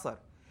قِبْلِ الْبَصَرِ.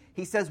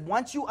 He says,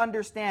 once you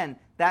understand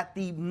that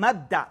the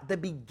mabda, the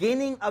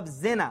beginning of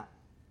zina,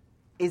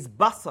 is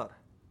basar,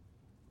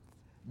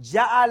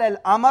 جَعَلَ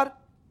الْأَمَرِ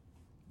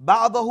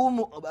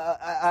بَعْضَهُ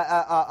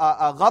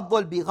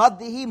غَضٌّ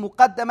بِغَضِّهِ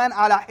مُقَدَّمًا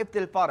عَلَى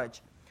حِفْظِ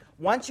الْفَرَجِ.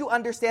 Once you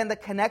understand the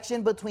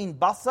connection between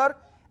basar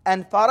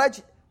and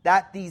faraj,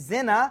 that the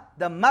zina,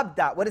 the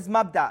mabda, what is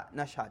mabda,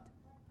 Nashad?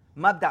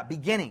 Mabda,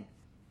 beginning.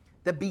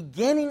 The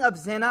beginning of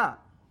zina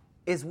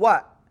is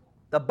what?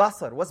 The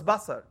basar. What's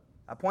basar?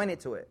 I pointed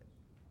to it.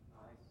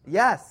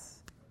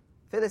 Yes.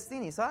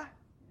 Philistini, sah?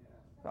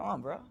 Come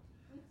on, bro.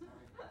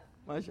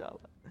 MashaAllah.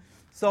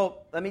 So,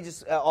 let me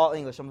just, all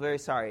English, I'm very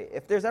sorry.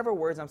 If there's ever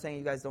words I'm saying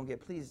you guys don't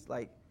get, please,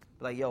 be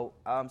like, yo,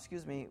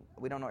 excuse me,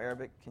 we don't know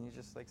Arabic. Can you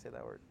just, say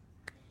that word?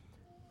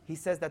 He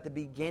says that the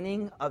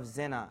beginning of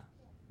zina,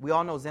 we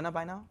all know zina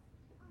by now?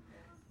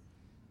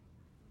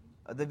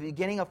 The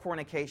beginning of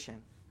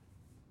fornication,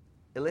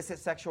 illicit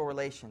sexual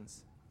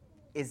relations,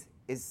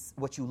 is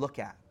what you look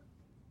at.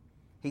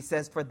 He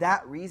says, for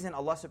that reason,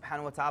 Allah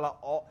subhanahu wa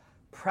ta'ala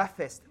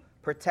prefaced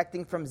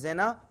protecting from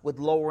zina with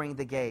lowering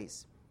the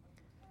gaze.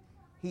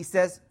 He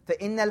says,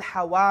 فَإِنَّ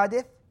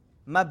الْحَوَادِثِ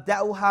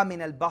مَبْدَأُهَا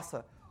مِنَ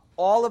الْبَصَرِ.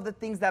 All of the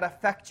things that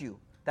affect you,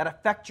 that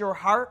affect your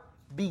heart,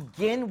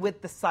 begin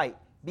with the sight.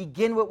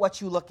 Begin with what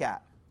you look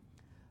at.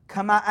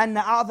 كَمَا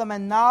أَنَّ أَعْظَمَ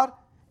النَّارِ.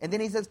 And then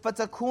he says,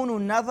 فَتَكُونُ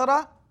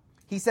نَظَرَ.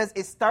 He says,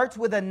 it starts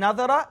with a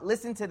nadara.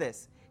 Listen to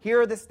this.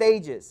 Here are the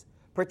stages.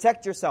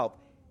 Protect yourself.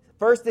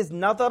 First is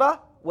nadara.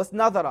 What's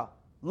nadara?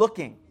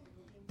 Looking.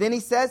 Then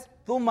he says,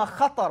 ثُمَّ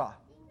خَطَرَ.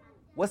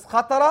 What's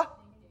khatara?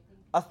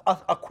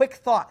 A quick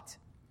thought.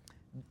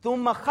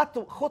 ثُمَّ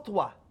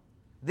خُطْوَة.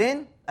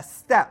 Then a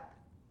step.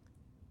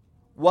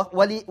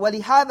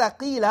 وَلِهَذَا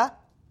قِيلَ.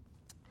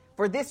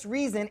 For this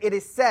reason it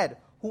is said,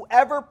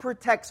 whoever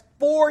protects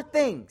 4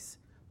 things,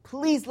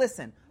 please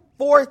listen,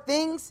 4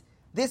 things,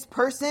 this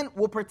person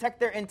will protect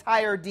their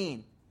entire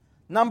deen.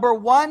 Number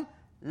one,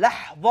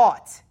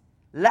 lahvat.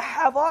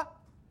 Lahava,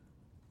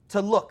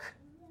 to look.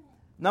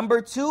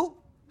 Number two,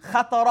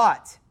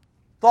 khatarat,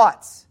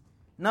 thoughts.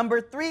 Number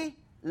three,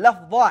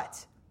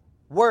 lafdhat,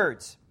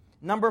 words.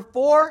 Number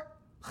four,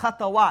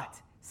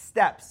 khatawat,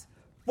 steps.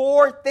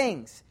 4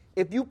 things.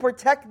 If you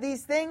protect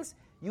these things,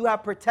 you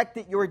have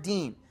protected your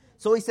deen.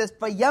 So he says,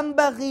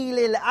 فَيَنْبَغِي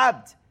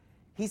لِلْعَبْدِ.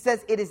 He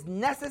says, it is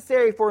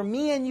necessary for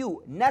me and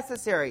you,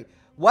 necessary.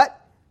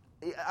 What?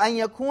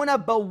 أَنْ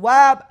يَكُونَ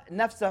بَوَّابْ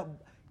نَفْسَهُ.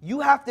 You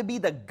have to be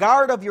the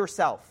guard of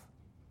yourself.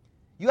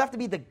 You have to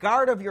be the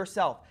guard of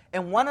yourself.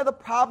 And one of the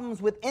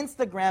problems with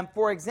Instagram,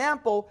 for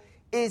example,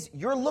 is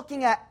you're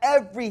looking at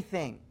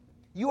everything.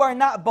 You are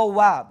not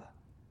bawab.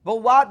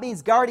 Bawab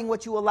means guarding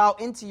what you allow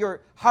into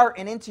your heart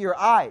and into your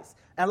eyes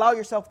and allow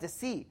yourself to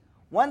see.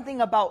 One thing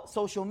about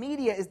social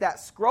media is that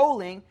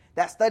scrolling,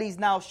 that studies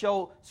now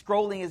show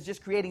scrolling is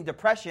just creating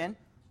depression.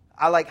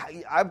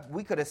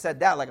 We could have said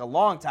that like a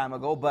long time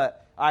ago,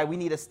 but all right, we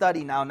need a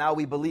study now. Now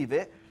we believe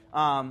it.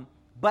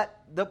 But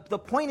the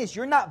point is,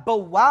 you're not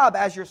bawab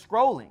as you're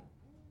scrolling.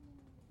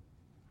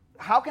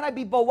 How can I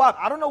be bawab?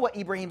 I don't know what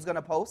Ibrahim's going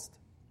to post.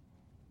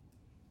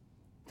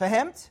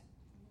 Fahimt?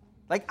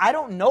 Like, I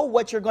don't know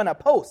what you're going to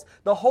post.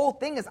 The whole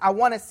thing is I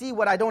want to see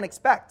what I don't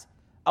expect.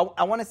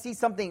 I want to see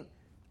something.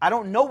 I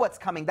don't know what's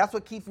coming. That's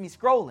what keeps me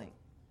scrolling.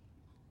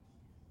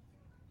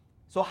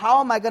 So how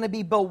am I going to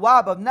be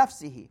bawab of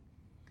nafsihi?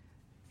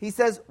 He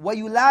says,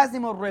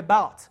 وَيُلَازِمُ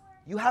الرِّبَاطِ.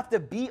 You have to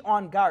be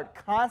on guard,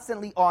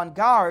 constantly on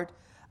guard,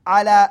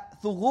 عَلَى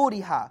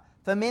ثُغُورِهَا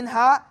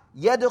فَمِنْهَا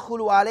يَدْخُلُ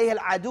عَلَيْهَا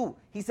الْعَدُوُ.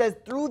 He says,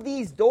 through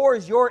these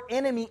doors, your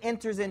enemy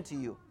enters into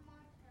you.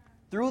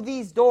 Through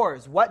these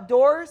doors. What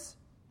doors?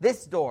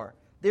 This door.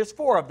 There's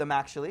 4 of them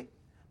actually.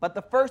 But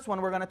the first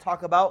one we're going to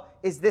talk about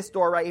is this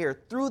door right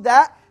here. Through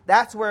that,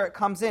 that's where it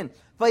comes in.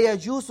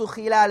 فَيَجُوسُ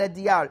خِلَالَ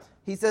الدِّيَارِ.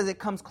 He says it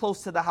comes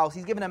close to the house.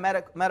 He's given a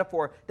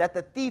metaphor that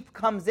the thief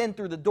comes in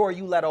through the door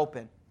you let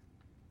open.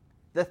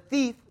 The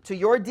thief to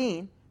your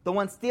deen, the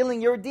one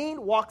stealing your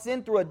deen, walks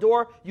in through a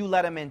door you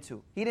let him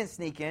into. He didn't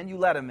sneak in, you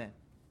let him in.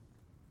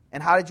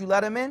 And how did you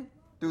let him in?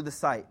 Through the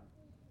sight.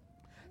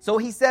 So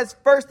he says,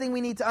 first thing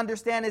we need to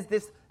understand is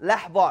this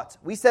lahvat.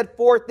 We said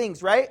 4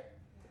 things, right?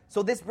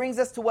 So this brings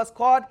us to what's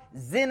called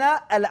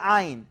zina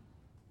al-ayn.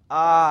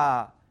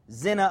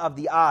 Zina of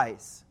the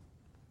eyes.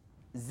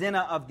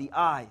 Zina of the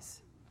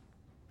eyes.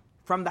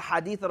 From the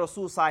hadith of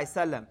Rasul sallallahu alaihi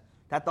wasallam,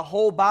 that the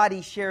whole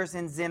body shares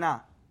in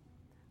zina.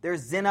 There's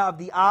zina of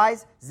the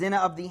eyes, zina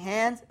of the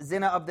hands,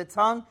 zina of the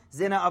tongue,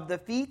 zina of the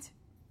feet,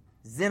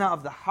 zina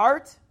of the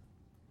heart.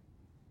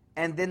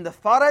 And then the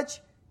faraj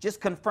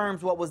just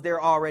confirms what was there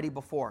already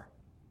before.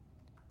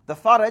 The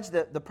faraj,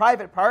 the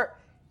private part,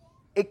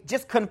 it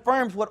just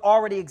confirms what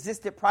already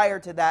existed prior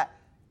to that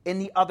in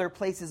the other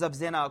places of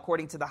zina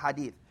according to the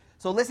hadith.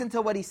 So listen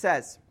to what he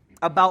says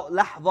about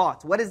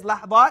lahvat. What is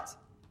lahvat?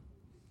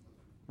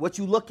 What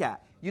you look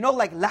at. You know,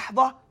 like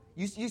lahva,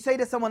 you say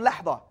to someone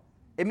lahva,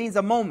 it means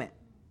a moment.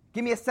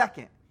 Give me a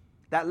second.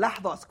 That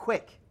lahva is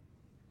quick.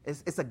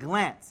 It's a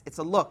glance. It's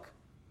a look.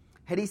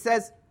 And he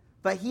says,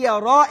 فَهِيَ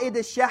رَائِدِ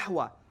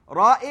الشَّهْوَةِ.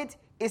 Ra'id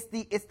is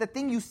the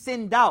thing you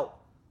send out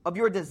of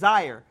your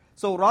desire.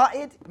 So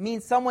ra'id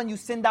means someone you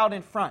send out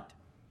in front.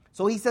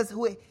 So he says,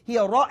 هِيَ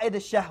رَائِدِ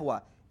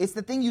الشَّهْوَةِ. It's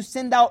the thing you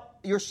send out,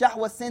 your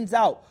shahwa sends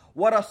out.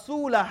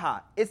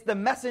 وَرَسُولَهَا. It's the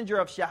messenger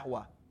of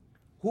shahwa.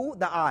 Who?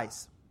 The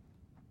eyes.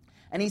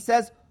 And he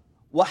says,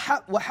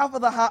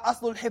 وَحَفَظَهَا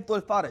أَصْلُ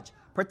الْحِفْظُ الْفَرَجِ.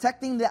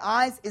 Protecting the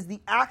eyes is the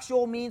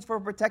actual means for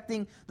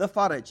protecting the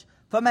faraj.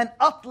 فَمَنْ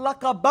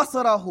أَطْلَقَ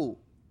بَصَرَهُ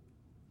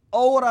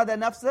أَوْرَدَ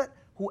نَفْسَهُ.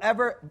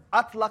 Whoever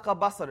أَطْلَقَ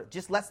بَصَرَهُ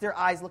just lets their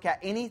eyes look at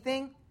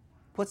anything,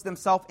 puts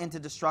themselves into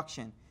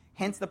destruction.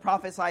 Hence the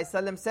Prophet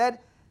ﷺ said,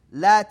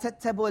 لَا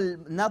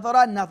تَتَّبُ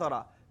النَّظَرَ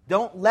نَظَرَ.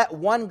 Don't let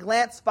one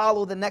glance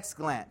follow the next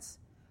glance.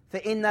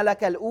 فَإِنَّ لَكَ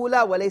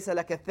الْأُولَى وَلَيْسَ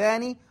لَكَ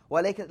الثَّانِي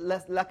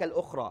وَلَيْسَ لَكَ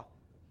الْأُخْرَى.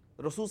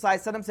 Rasul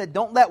ﷺ said,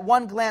 don't let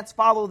one glance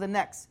follow the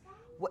next.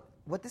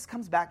 What this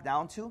comes back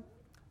down to,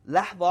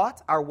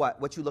 lahvat are what?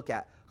 What you look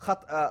at.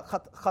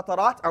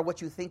 Khatarat are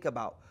what you think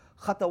about.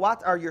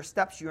 Khatawat are your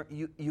steps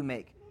you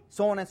make.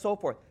 So on and so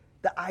forth.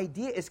 The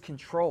idea is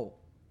control.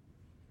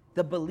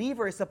 The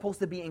believer is supposed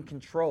to be in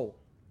control.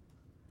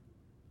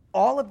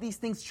 All of these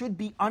things should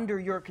be under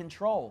your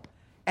control.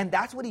 And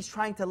that's what he's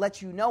trying to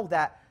let you know,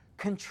 that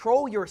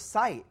control your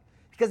sight.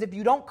 Because if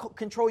you don't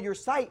control your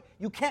sight,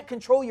 you can't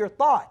control your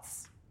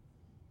thoughts.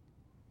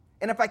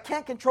 And if I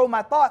can't control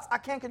my thoughts, I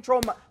can't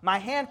control my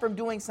hand from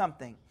doing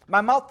something,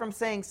 my mouth from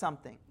saying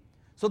something.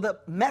 So the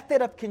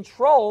method of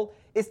control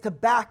is to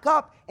back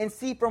up and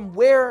see from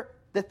where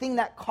the thing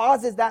that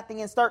causes that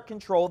thing and start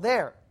control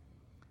there.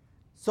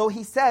 So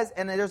he says,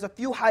 and there's a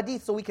few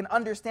hadiths so we can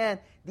understand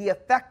the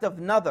effect of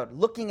nadar,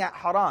 looking at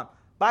haram.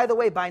 By the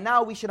way, by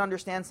now we should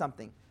understand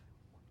something.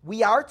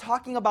 We are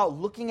talking about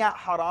looking at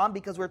haram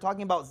because we're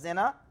talking about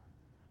zina,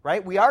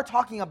 right? We are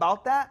talking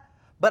about that,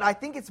 but I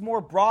think it's more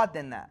broad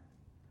than that.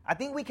 I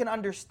think we can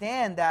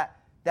understand that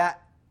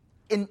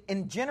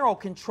in general,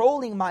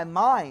 controlling my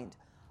mind,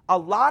 a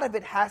lot of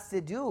it has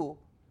to do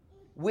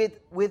with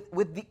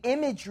the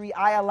imagery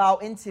I allow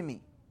into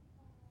me.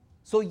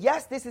 So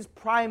yes, this is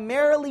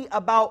primarily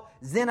about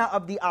zina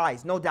of the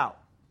eyes, no doubt.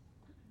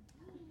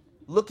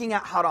 Looking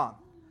at haram.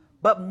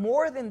 But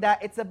more than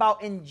that, it's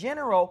about, in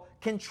general,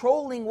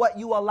 controlling what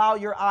you allow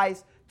your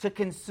eyes to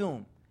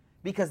consume.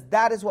 Because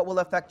that is what will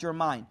affect your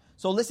mind.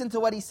 So listen to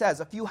what he says.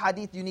 A few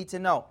hadith you need to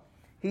know.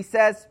 He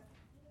says,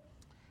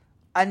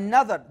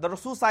 the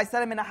Rasul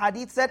ﷺ in a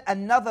hadith said,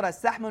 another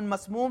sahmun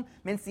masmum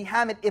min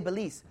siham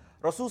al-iblis.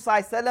 Rasul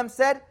ﷺ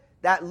said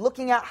that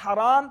looking at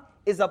haram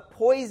is a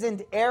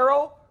poisoned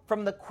arrow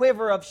from the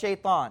quiver of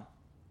shaitan.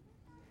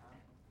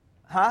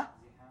 Huh?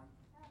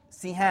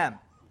 Siham.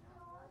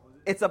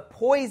 It's a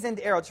poisoned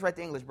arrow. Just write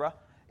the English, bro.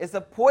 It's a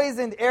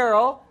poisoned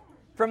arrow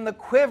from the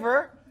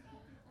quiver.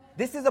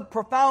 This is a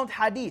profound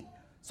hadith.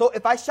 So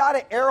if I shot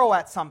an arrow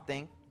at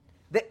something,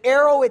 the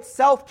arrow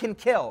itself can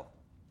kill.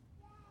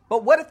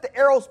 But what if the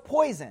arrow's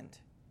poisoned?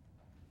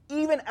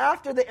 Even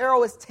after the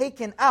arrow is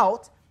taken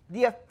out,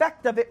 the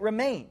effect of it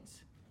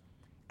remains.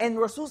 And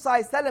Rasul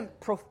ﷺ,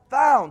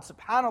 profound,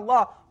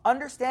 subhanAllah,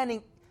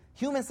 understanding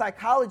human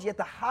psychology at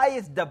the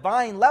highest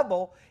divine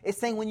level, is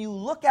saying when you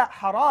look at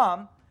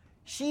haram,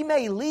 she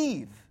may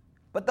leave,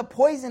 but the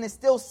poison is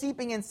still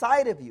seeping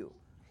inside of you.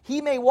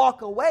 He may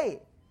walk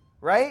away,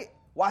 right?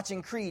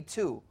 Watching Creed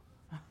 2.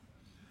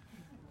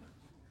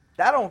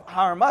 That don't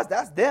harm us,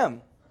 that's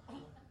them.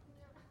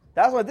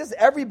 That's what, this is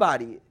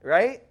everybody,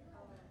 right?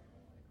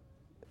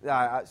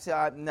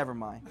 Never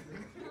mind.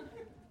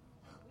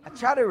 I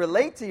try to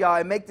relate to y'all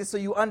and make this so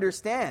you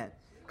understand.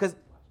 Because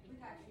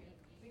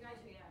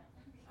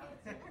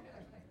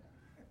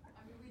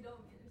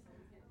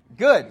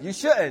good, you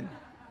shouldn't.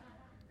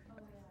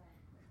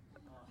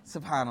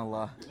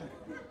 Subhanallah.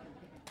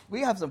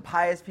 We have some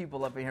pious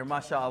people up in here,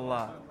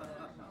 mashallah.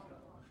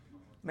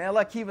 May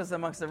Allah keep us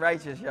amongst the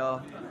righteous,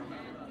 y'all.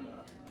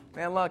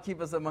 May Allah keep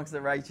us amongst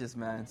the righteous,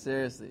 man.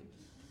 Seriously.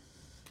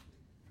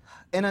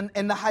 In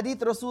the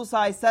hadith, Rasul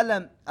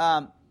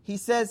ﷺ, he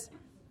says,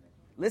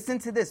 listen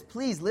to this,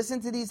 please, listen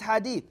to these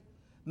hadith.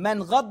 Man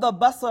ghadda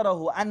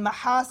basarahu an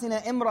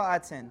mahasina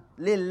imra'atin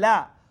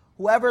lillah.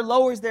 Whoever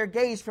lowers their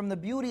gaze from the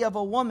beauty of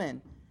a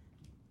woman,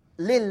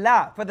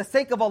 lillah, for the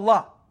sake of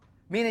Allah.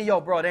 Meaning,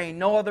 yo, bro, there ain't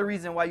no other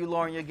reason why you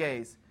lowering your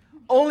gaze.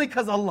 Only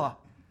because Allah.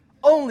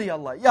 Only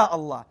Allah. Ya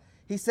Allah.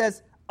 He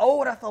says,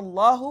 awrath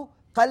Allahu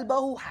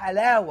qalbahu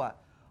halawa.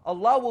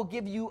 Allah will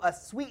give you a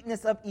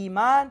sweetness of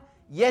iman,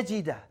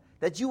 yajida,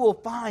 that you will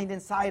find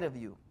inside of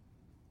you.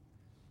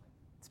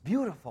 It's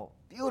beautiful,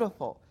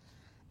 beautiful.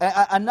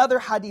 Another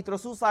hadith,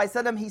 Rasul sallallahu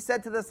alaihi wasallam, he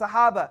said to the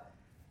Sahaba,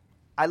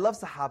 I love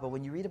Sahaba.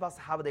 When you read about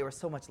Sahaba, they were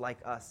so much like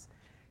us.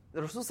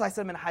 The Rasul sallallahu alaihi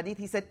wasallam in a hadith,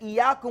 he said,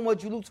 Iyakum wa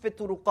julus fit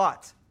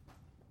turuqat.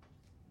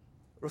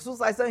 Rasul sallallahu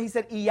alaihi wasallam, he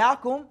said,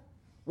 Iyakum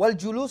wal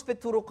julus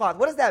fit turuqat.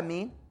 What does that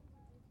mean?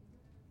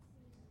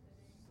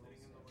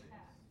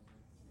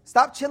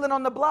 Stop chilling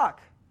on the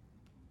block.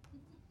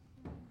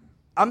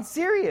 I'm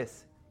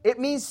serious. It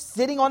means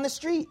sitting on the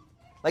street.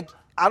 Like,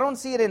 I don't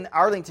see it in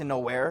Arlington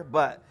nowhere,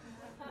 but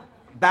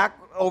back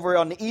over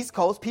on the East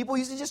Coast, people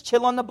used to just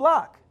chill on the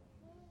block.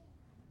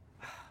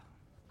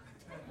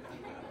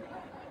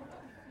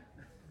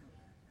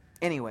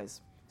 Anyways,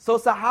 so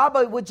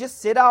Sahaba would just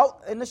sit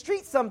out in the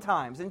street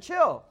sometimes and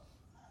chill.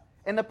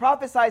 And the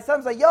Prophet ﷺ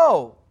was like,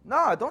 yo,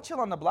 nah, don't chill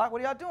on the block.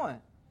 What are y'all doing?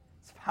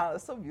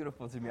 It's so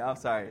beautiful to me. I'm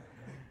sorry.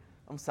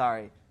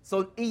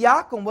 So,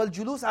 iyakum wal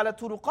julus ala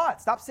turuqat.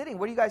 Stop sitting.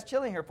 What are you guys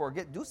chilling here for?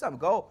 Do something.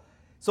 Go.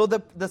 So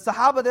the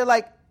Sahaba, they're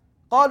like,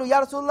 qalu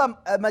ya Rasulullah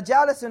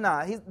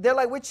majalisuna. They're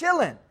like, we're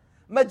chilling.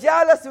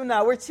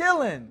 Majalisuna, we're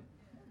chilling.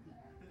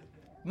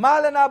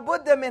 Malana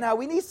budda minha.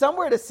 We need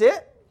somewhere to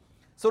sit.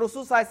 So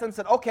Rasul ﷺ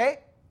said, okay,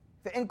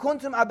 in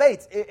kuntum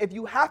abayt, if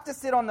you have to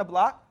sit on the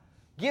block,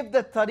 give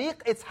the tariq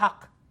its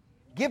haqq.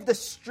 Give the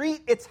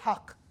street its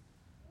haqq.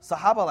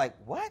 Sahaba like,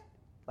 what?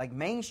 Like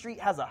Main Street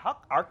has a haqq?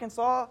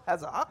 Arkansas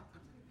has a haqq?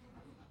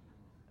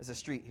 There's a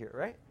street here,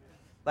 right?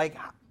 Like,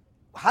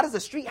 how does a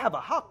street have a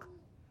haqq?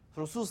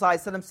 So Rasul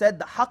ﷺ said,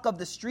 the haqq of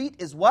the street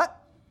is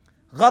what?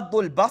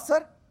 Ghaddul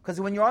basar. Because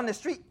when you're on the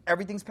street,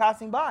 everything's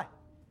passing by.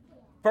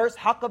 First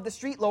haqq of the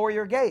street, lower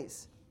your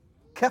gaze.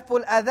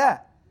 Kaful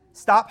adha.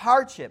 Stop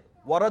hardship.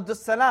 Waradus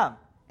salam.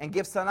 And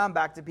give salam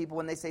back to people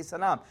when they say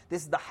salam.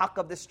 This is the haqq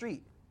of the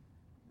street.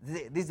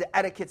 These are the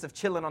etiquettes of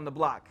chilling on the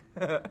block.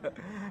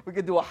 We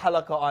could do a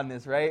halaqah on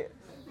this, right?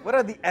 What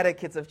are the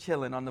etiquettes of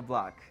chilling on the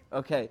block?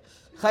 Okay.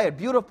 Khair,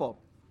 beautiful.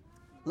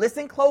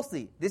 Listen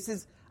closely.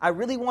 I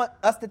really want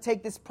us to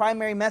take this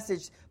primary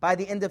message by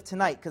the end of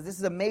tonight, because this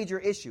is a major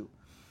issue.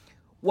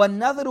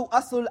 وَالنَّظَرُ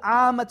أَصْلُ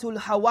الْعَامَةُ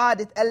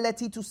الْحَوَادِثِ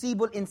الَّتِي تُصِيبُ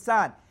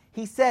الْإِنسَانِ.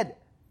 He said,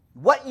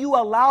 what you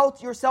allow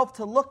yourself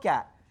to look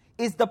at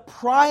is the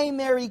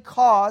primary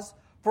cause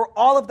for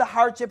all of the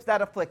hardships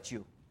that afflict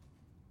you.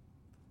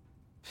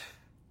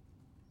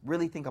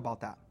 Really think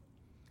about that.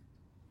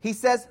 He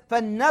says,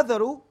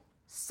 فَالنَّظَرُ,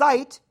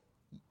 sight,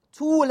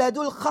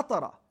 تُولَدُ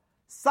الْخَطَرَ.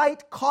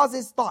 Sight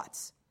causes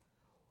thoughts.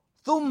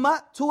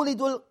 ثُمَّ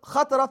تُولِدُ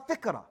الْخَطَرَ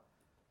فِكْرَ.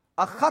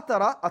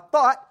 A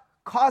thought,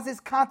 causes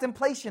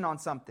contemplation on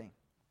something.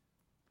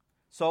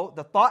 So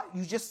the thought,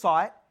 you just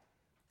saw it.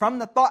 From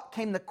the thought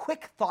came the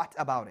quick thought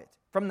about it.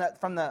 From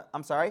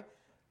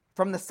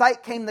the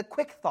sight came the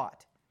quick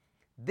thought.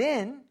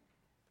 Then,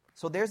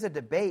 so there's a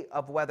debate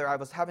of whether, I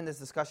was having this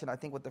discussion, I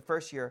think with the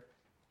first year,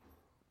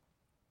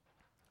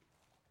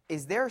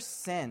 is there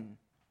sin?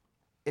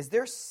 Is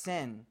there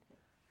sin?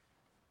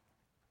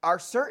 Are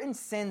certain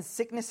sins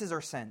sicknesses or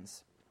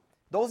sins?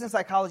 Those in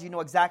psychology know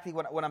exactly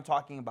what I'm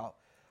talking about.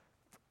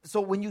 So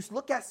when you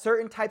look at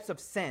certain types of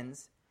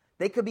sins,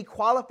 they could be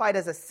qualified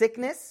as a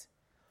sickness,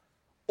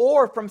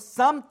 or from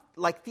some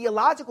like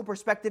theological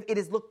perspective, it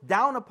is looked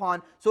down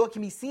upon, so it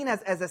can be seen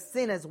as a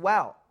sin as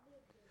well.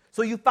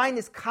 So you find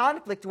this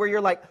conflict where you're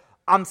like,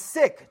 I'm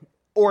sick,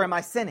 or am I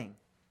sinning?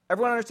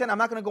 Everyone understand? I'm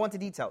not going to go into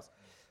details.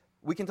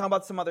 We can talk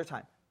about some other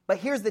time. But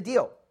here's the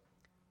deal.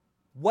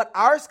 What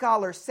our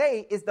scholars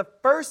say is the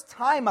first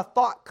time a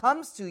thought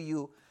comes to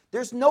you,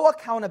 there's no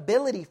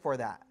accountability for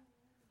that.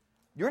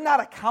 You're not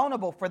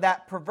accountable for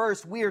that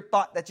perverse, weird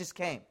thought that just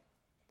came.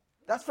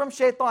 That's from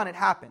shaitan, it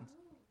happened.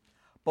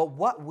 But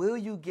what will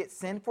you get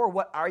sin for?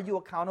 What are you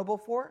accountable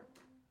for?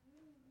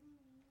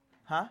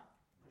 Huh?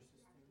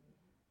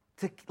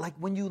 Like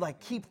when you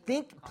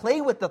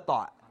play with the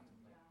thought.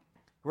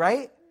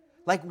 Right?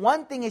 Like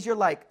one thing is you're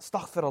like,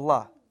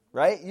 astaghfirullah.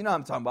 Right? You know what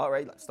I'm talking about,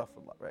 right? Like,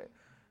 astaghfirullah, right?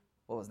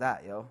 What was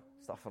that, yo?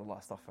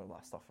 Astaghfirullah,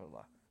 astaghfirullah,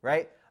 astaghfirullah.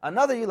 Right?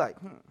 Another, you like,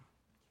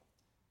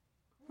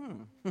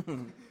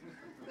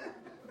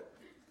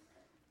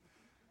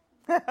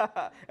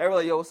 Everyone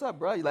like, yo, what's up,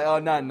 bro? You're like, oh,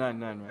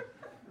 none.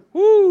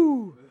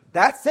 Woo!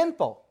 That's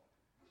sinful.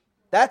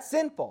 That's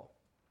sinful.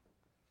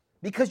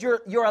 Because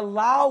you're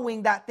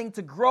allowing that thing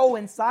to grow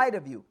inside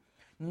of you.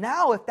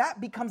 Now, if that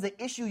becomes an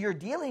issue you're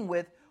dealing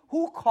with,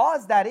 who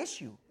caused that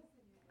issue?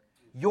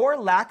 Your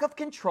lack of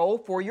control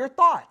for your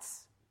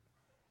thoughts.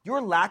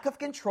 Your lack of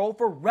control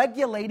for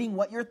regulating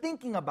what you're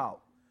thinking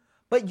about.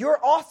 But you're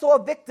also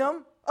a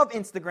victim of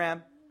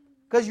Instagram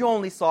because you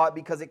only saw it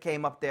because it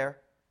came up there.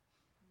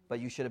 But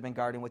you should have been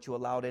guarding what you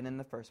allowed in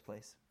the first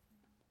place.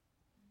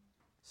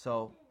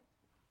 So,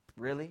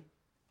 really?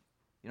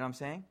 You know what I'm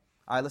saying?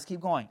 All right, let's keep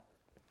going.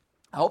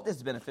 I hope this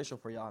is beneficial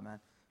for y'all, man.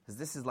 Because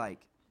this is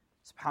like,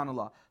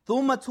 subhanAllah.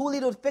 ثُمَّ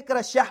تُولِدُ الْفِكْرَ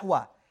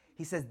شَهْوَةً.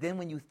 He says, then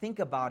when you think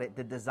about it,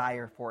 the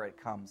desire for it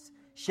comes.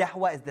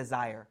 Shahwa is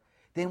desire.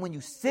 Then when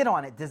you sit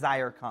on it,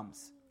 desire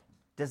comes.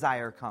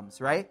 Desire comes,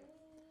 right?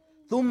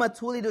 ثُمَّ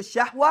تُولِدُ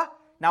الشَّهْوَةً.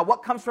 Now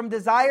what comes from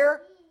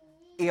desire?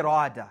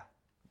 Irada.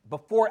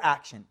 Before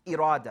action,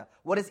 irada.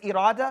 What is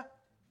irada?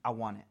 I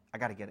want it. I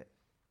got to get it.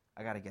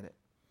 I got to get it.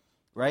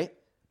 Right?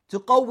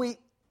 تقوي,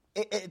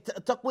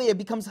 it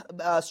becomes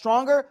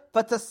stronger.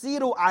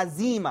 فَتَصِيرُ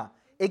azima.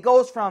 It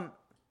goes from,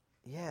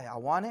 I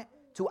want it,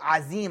 to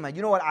azima.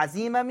 You know what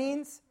azima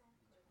means?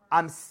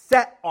 I'm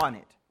set on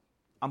it.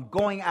 I'm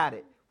going at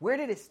it. Where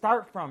did it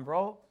start from,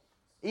 bro?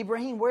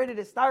 Ibrahim, where did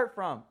it start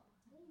from?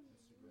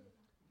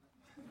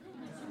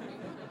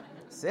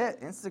 That's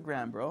it.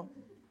 Instagram, bro.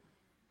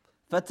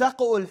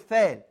 فَتَقُعُ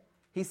الْفَيْلِ.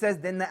 He says,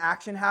 then the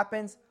action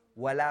happens.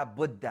 وَلَا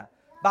بُدَّ.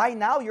 By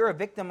now, you're a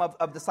victim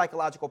of the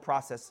psychological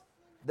process.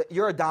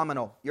 You're a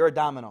domino. You're a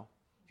domino.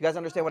 You guys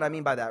understand what I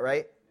mean by that,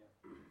 right?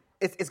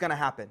 It's going to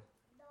happen.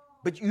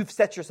 But you've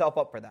set yourself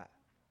up for that.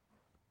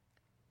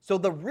 So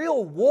the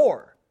real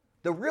war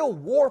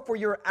for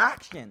your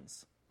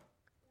actions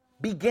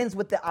begins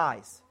with the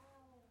eyes.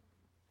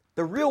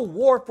 The real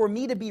war for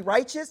me to be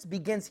righteous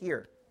begins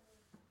here.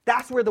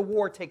 That's where the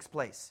war takes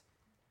place.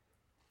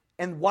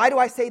 And why do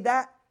I say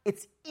that?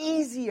 It's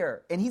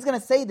easier, and he's going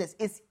to say this,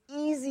 it's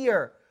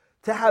easier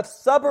to have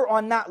sabr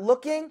on not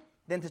looking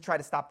than to try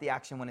to stop the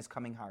action when it's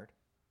coming hard.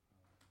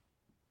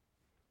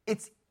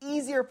 It's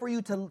easier for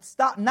you to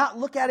not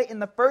look at it in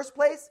the first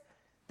place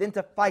than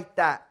to fight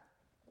that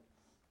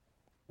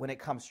when it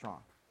comes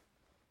strong.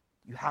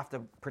 You have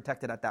to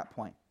protect it at that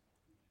point.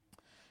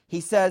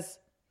 He says,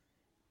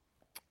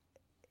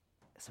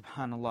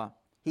 subhanallah,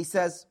 he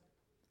says,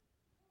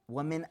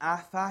 وَمِنْ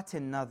آفَاتِ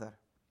النَّظَرِ.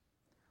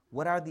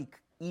 What are the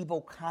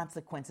evil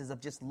consequences of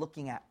just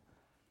looking at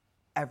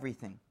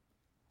everything?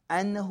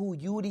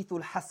 أَنَّهُ يُورِثُ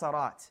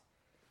الْحَسَرَاتِ.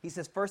 He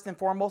says, first and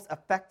foremost,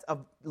 effect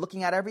of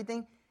looking at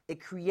everything, it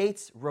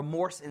creates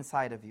remorse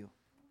inside of you.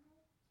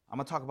 I'm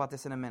going to talk about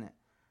this in a minute.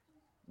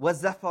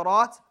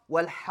 وَالزَّفَرَاتِ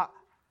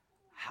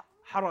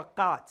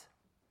وَالْحَرَقَاتِ.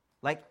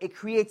 Like it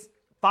creates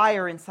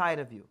fire inside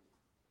of you.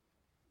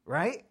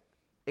 Right?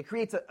 It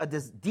creates a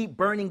deep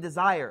burning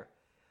desire.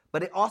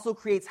 But it also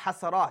creates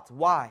hasarat.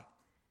 Why?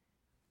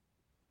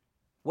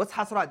 What's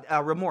hasarat?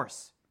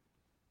 Remorse.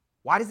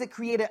 Why does it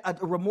create a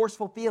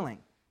remorseful feeling?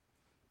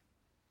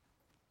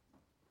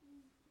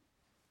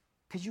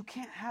 Because you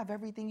can't have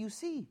everything you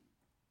see.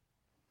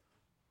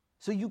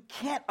 So you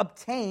can't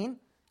obtain,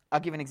 I'll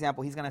give an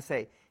example, he's going to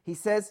say. He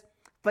says,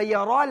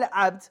 فَيَرَى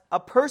الْعَبْدِ. A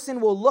person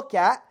will look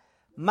at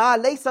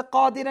مَا لَيْسَ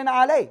قَادِرًا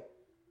عَلَيْهِ.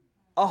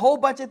 A whole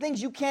bunch of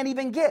things you can't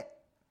even get.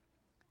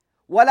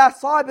 وَلَا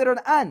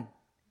صَابِرٌ أَنْ.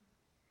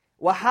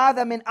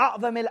 وَهَذَا مِنْ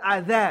أَعْظَمِ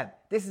الْعَذَابِ.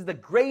 This is the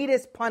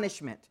greatest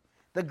punishment.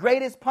 The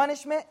greatest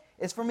punishment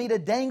is for me to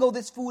dangle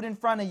this food in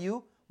front of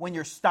you when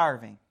you're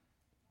starving.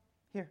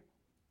 Here.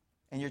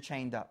 And you're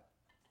chained up.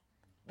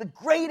 The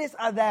greatest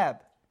adab.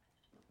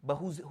 But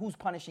who's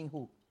punishing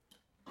who?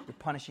 You're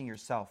punishing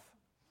yourself.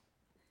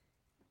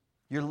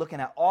 You're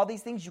looking at all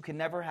these things you can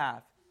never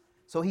have.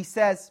 So he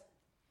says,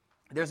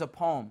 there's a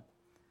poem.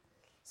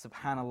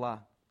 Subhanallah.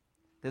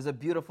 There's a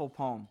beautiful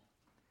poem.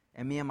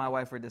 And me and my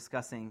wife were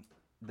discussing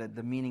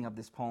the meaning of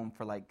this poem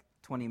for like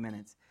 20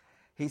 minutes.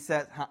 He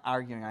says,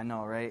 arguing, I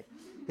know, right?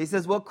 He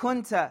says,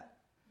 وَكُنْتَ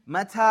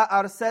مَتَى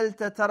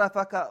أَرْسَلْتَ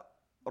تَرَفَكَ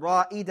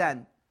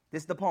رَائِدًا.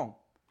 This is the poem.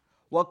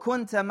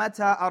 وَكُنْتَ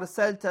مَتَى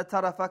أَرْسَلْتَ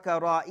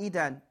تَرَفَكَ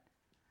رَائِدًا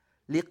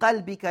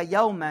لِقَلْبِكَ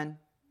يَوْمًا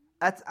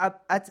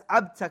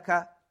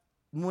أَتْعَبْتَكَ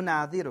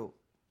مُنَاذِرُ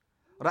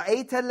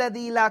رَأَيْتَ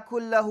الَّذِي لَا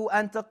كُلَّهُ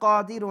أَنْتَ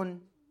قَادِرٌ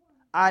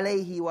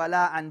عَلَيْهِ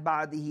وَلَا عَنْ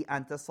بَعْدِهِ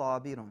أَنْتَ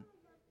صَابِرٌ.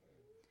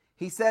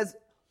 He says,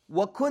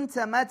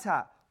 وَكُنْتَ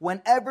مَتَى,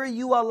 whenever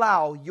you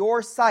allow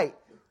your sight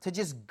to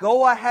just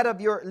go ahead of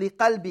your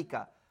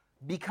لِقَلْبِكَ,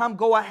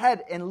 go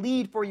ahead and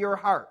lead for your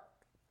heart.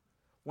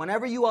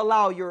 Whenever you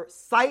allow your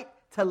sight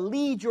to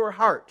lead your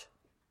heart,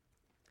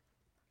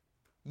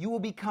 you will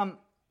become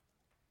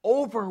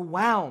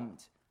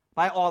overwhelmed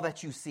by all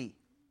that you see.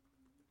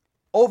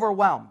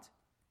 Overwhelmed.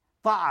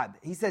 Ta'ab.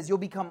 He says you'll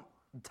become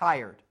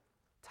tired.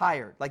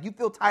 Like you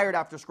feel tired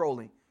after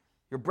scrolling.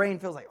 Your brain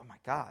feels like, oh my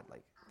God,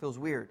 like feels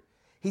weird.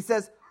 He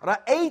says,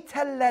 رَأَيْتَ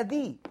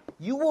الَّذِي,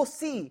 you will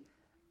see,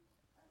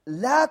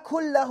 لَا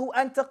كُلَّهُ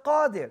أَنْتَ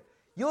قَادِرٌ,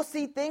 you'll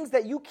see things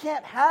that you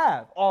can't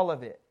have, all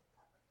of it.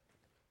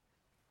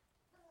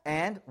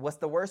 And what's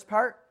the worst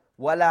part?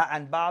 وَلَا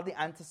عَنْ بَعْضِ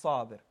أَنْتَ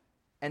صَابِرٌ.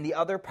 And the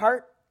other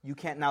part, you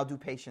can't now do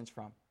patience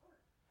from.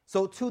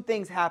 So two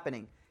things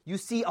happening. You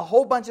see a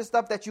whole bunch of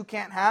stuff that you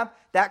can't have,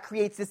 that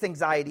creates this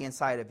anxiety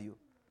inside of you.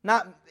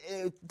 Not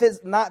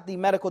the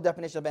medical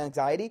definition of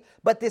anxiety,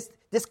 but this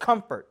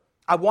discomfort.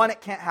 I want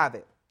it, can't have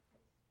it.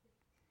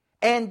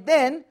 And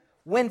then,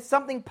 when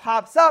something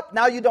pops up,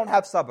 now you don't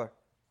have sabr.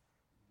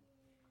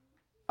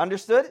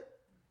 Understood?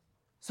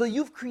 So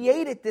you've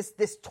created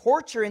this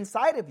torture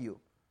inside of you.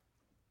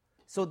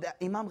 So the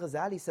Imam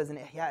Ghazali says in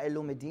Ihya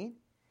Ulumuddin,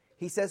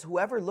 he says,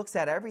 whoever looks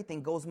at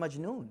everything goes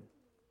majnoon.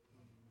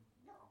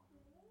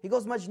 He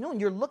goes majnoon.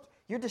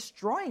 You're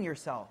destroying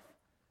yourself.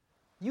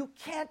 You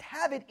can't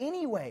have it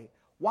anyway.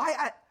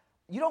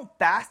 You don't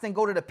fast and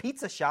go to the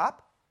pizza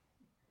shop.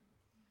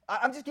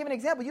 I'm just giving an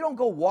example. You don't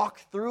go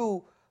walk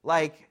through,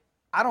 like,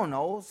 I don't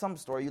know, some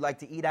store you like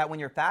to eat at when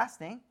you're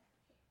fasting.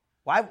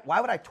 Why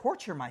would I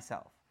torture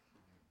myself?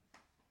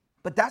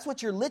 But that's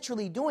what you're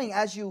literally doing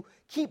as you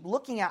keep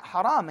looking at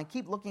haram and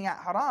keep looking at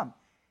haram.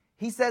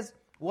 He says,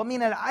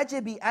 وَمِنَ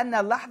الْعَجَبِ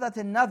أَنَّ لَحْظَةَ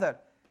النَّظَرِ.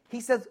 He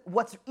says,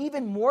 what's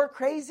even more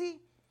crazy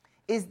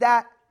is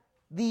that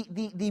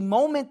the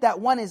moment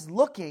that one is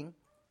looking,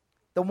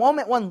 the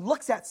moment one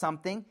looks at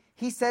something,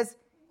 he says,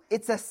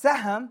 it's a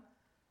saham,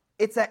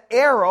 it's an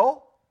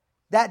arrow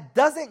that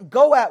doesn't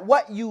go at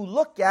what you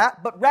look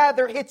at, but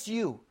rather hits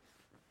you.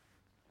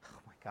 Oh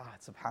my God,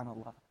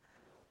 subhanAllah.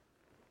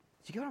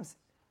 Did you get what I'm saying?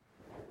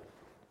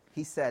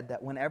 He said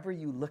that whenever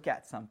you look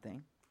at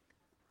something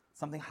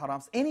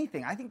haram,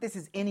 anything, I think this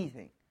is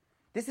anything.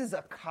 This is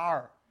a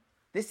car.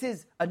 This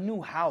is a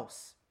new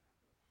house.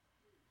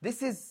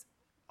 This is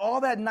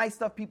all that nice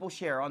stuff people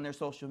share on their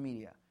social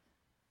media.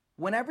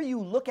 Whenever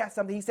you look at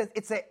something, he says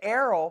it's an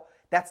arrow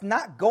that's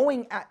not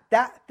going at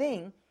that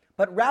thing,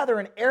 but rather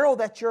an arrow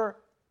that you're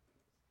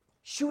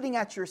shooting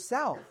at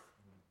yourself.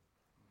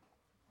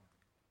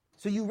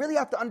 So you really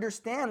have to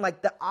understand,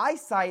 like, the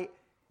eyesight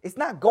is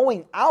not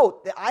going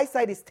out. The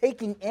eyesight is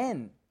taking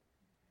in.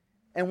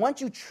 And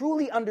once you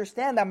truly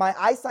understand that my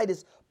eyesight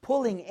is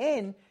pulling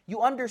in,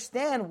 you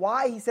understand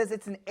why he says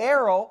it's an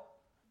arrow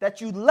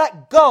that you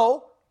let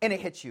go and it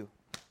hits you.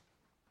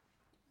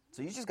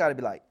 So you just got to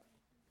be like,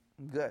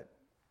 I'm good.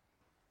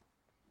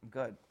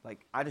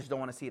 Like, I just don't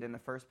want to see it in the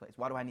first place.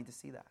 Why do I need to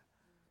see that?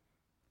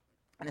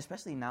 And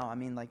especially now, I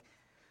mean, like,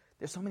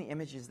 there's so many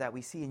images that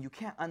we see, and you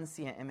can't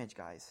unsee an image,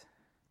 guys.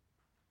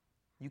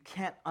 You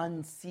can't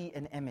unsee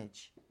an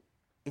image.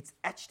 It's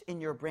etched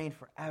in your brain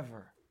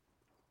forever.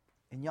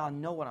 And y'all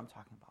know what I'm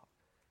talking about.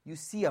 You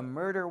see a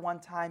murder one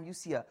time, you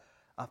see a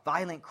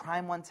violent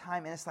crime one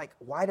time, and it's like,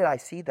 why did I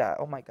see that?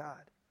 Oh my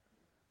God.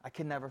 I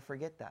can never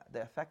forget that,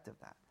 the effect of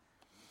that.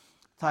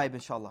 Taib,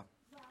 inshallah.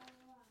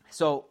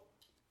 So,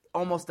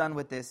 almost done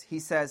with this. He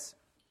says,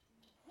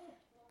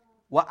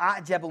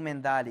 وَأَعْجَبُ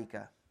مِنْ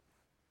ذَلِكَ.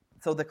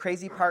 So the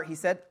crazy part, he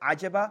said,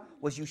 ajaba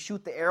was you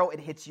shoot the arrow, it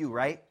hits you,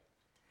 right?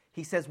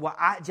 He says,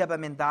 وَأَعْجَبَ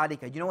مِنْ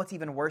ذَلِكَ. You know what's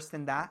even worse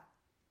than that?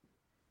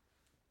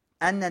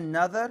 أَنَّ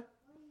النَّظَرَ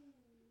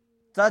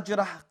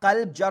تَجْرَحْ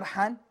قَلْبْ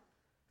جَرْحًا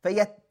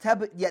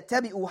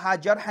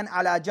فَيَتَّبِئُهَا جَرْحًا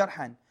عَلَى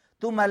جَرْحًا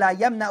ثُمَّ لَا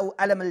يَمْنَعُ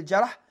أَلَمَ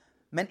الْجَرْحِ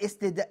مِنْ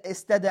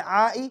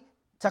إِسْتِدْعَاءِ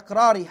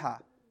تَكْرَارِهَا.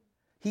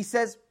 He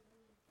says,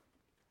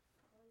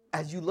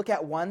 as you look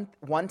at one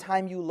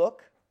time you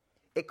look,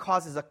 it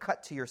causes a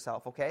cut to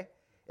yourself, okay?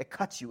 It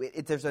cuts you.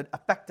 There's an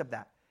effect of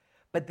that.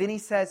 But then he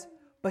says,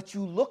 but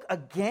you look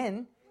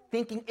again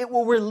thinking it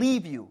will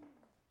relieve you.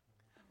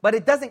 but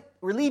it doesn't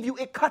relieve you,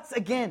 it cuts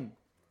again.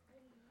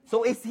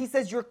 So he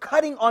says you're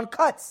cutting on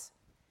cuts.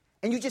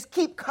 And you just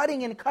keep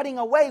cutting and cutting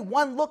away,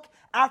 one look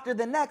after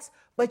the next,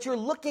 but you're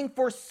looking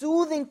for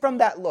soothing from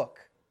that look.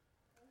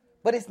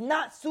 But it's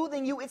not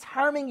soothing you, it's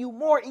harming you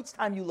more each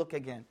time you look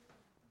again.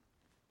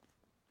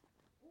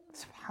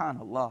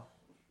 SubhanAllah.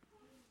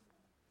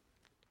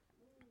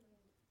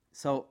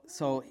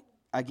 So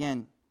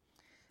again,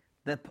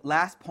 the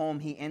last poem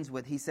he ends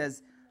with, he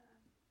says,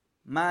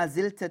 مَا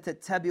زِلْتَ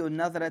تَتَّبِعُ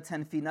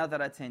نَظْرَةً فِي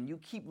نَظْرَةٍ. You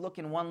keep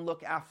looking one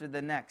look after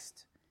the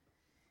next.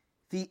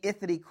 فِي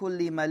إِثْرِ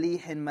كُلِّ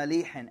مَلِيحٍ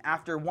مَلِيحٍ.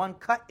 After one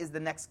cut is the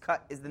next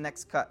cut, is the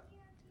next cut.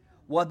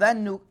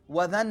 وَظَنَّ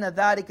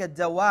ذَلِكَ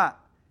الدَّوَاء.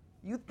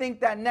 You think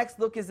that next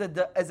look is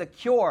a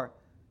cure,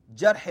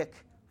 جَرْحِك,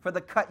 for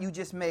the cut you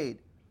just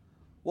made.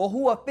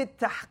 وَهُوَ فِي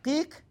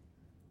التَّحْقِيقِ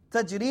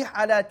تَجْرِيحْ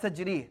عَلَى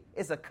تَجْرِيحْ.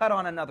 It's a cut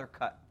on another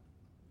cut.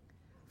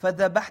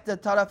 فَذَبَحْتَ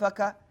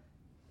طَرَفَكَ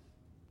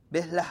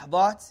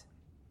بِاللَّحْظَاتِ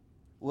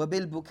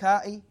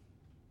وَبِالْبُكَاءِ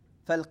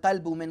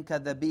فَالْقَلْبُ مِنْكَ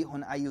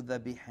ذَبِيحٌ أَيُّ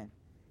ذَبِيحٍ.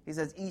 He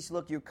says, each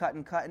look you're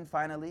cutting,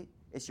 finally,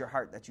 it's your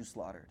heart that you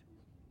slaughtered.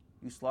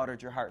 You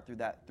slaughtered your heart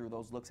through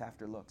those looks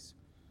after looks.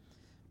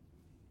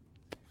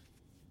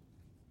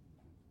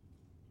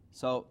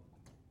 So,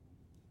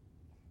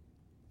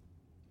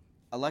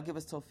 Allah give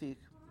us tawfiq.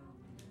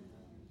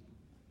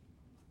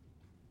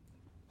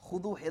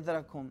 خُذُوا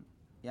حِذْرَكُمْ.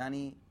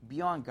 Yani,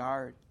 be on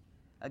guard.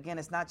 Again,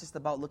 it's not just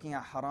about looking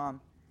at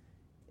haram.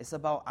 It's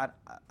about,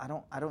 I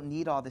don't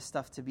need all this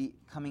stuff to be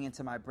coming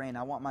into my brain.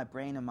 I want my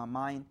brain and my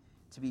mind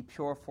to be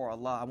pure for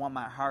Allah. I want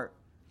my heart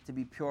to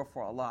be pure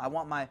for Allah. I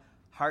want my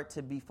heart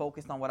to be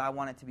focused on what I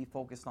want it to be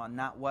focused on,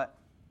 not what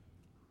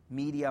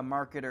media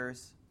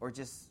marketers or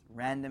just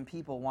random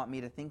people want me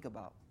to think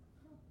about.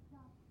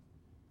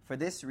 For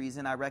this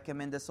reason, I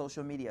recommend the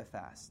social media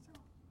fast.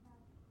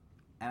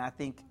 And I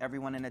think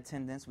everyone in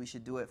attendance, we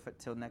should do it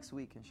till next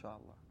week,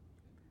 inshallah.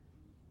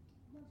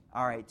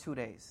 All right, 2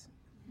 days.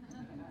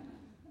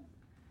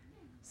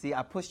 See,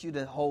 I pushed you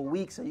the whole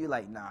week, so you're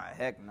like, nah,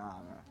 heck nah,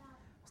 man.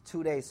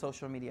 2 days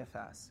social media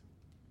fast.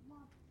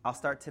 I'll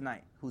start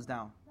tonight. Who's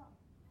down?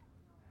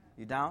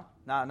 You down?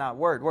 Nah,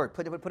 word.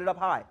 Put it up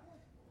high.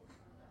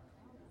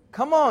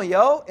 Come on,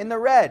 yo, in the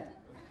red.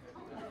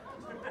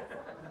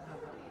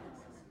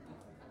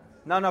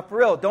 No, for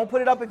real. Don't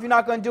put it up if you're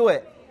not going to do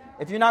it.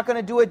 If you're not going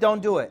to do it,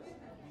 don't do it.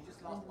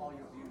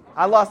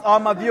 I lost all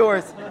my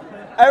viewers.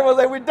 Everyone's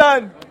like, we're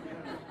done.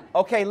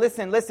 Okay,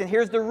 listen.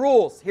 Here's the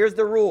rules.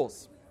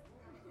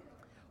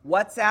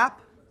 WhatsApp.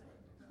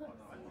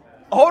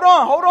 Hold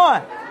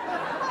on.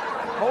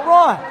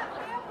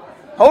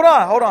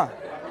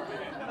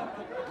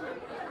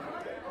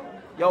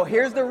 Yo,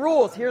 here's the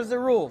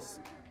rules.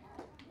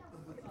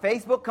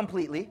 Facebook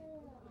completely.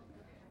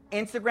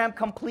 Instagram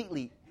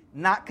completely.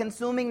 Not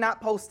consuming,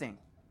 not posting.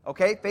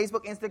 Okay?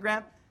 Facebook,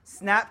 Instagram,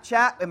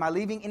 Snapchat. Am I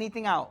leaving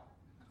anything out?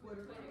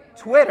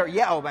 Twitter.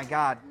 Yeah, oh my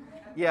God.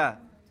 Yeah.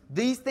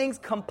 These things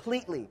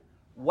completely.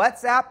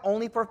 WhatsApp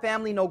only for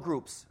family, no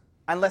groups.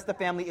 Unless the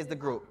family is the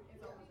group.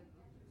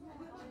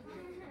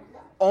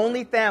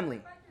 Only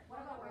family.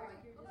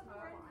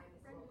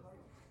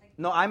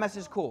 No, iMessage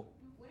is cool.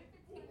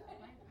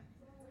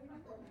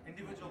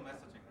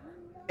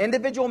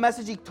 Individual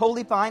messaging,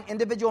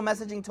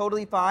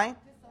 totally fine.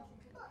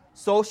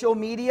 Social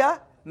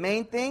media,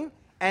 main thing.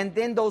 And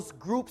then those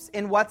groups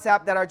in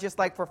WhatsApp that are just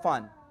like for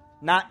fun.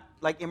 Not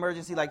like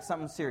emergency, like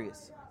something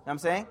serious. You know what I'm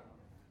saying?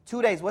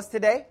 2 days. What's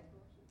today?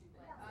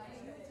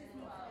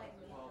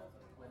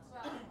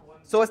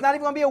 So it's not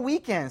even going to be a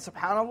weekend.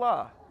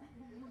 SubhanAllah.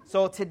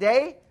 So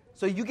today,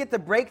 so you get to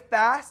break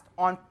fast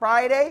on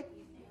Friday.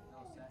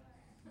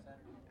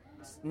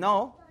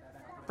 No.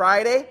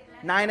 Friday,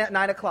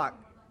 9 o'clock.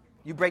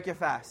 You break your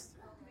fast.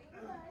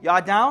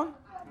 Y'all down?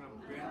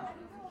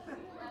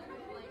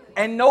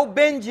 And no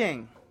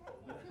binging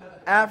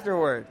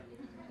afterward.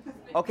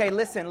 Okay,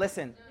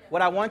 listen.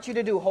 What I want you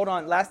to do, hold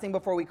on, last thing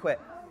before we quit.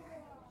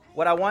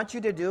 What I want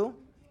you to do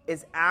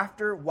is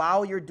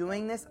while you're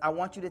doing this, I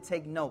want you to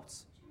take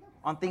notes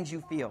on things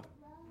you feel.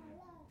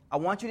 I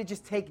want you to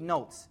just take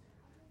notes.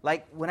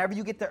 Like, whenever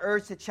you get the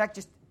urge to check,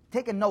 just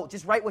take a note.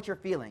 Just write what you're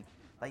feeling.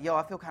 Like, yo,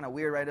 I feel kind of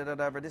weird, right?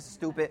 This is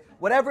stupid.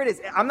 Whatever it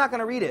is, I'm not going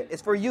to read it.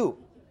 It's for you.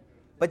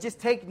 But just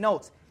take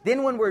notes.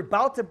 Then when we're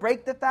about to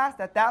break the fast,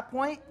 at that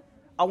point,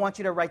 I want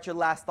you to write your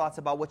last thoughts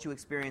about what you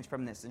experienced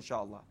from this,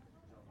 inshallah.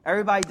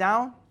 Everybody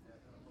down?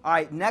 All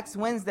right, next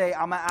Wednesday,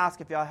 I'm going to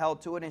ask if y'all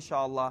held to it,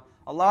 inshallah.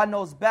 Allah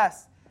knows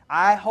best.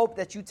 I hope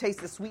that you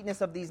taste the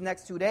sweetness of these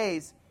next 2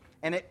 days,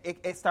 and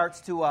it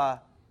starts to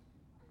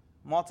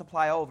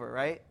multiply over,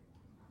 right?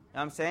 You know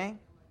what I'm saying?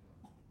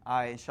 All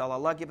right, inshallah.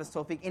 Allah give us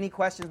tawfiq. Any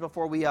questions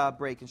before we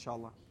break,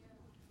 inshallah?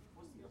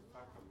 What's the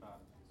effect of that?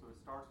 So it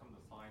starts from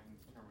the sign and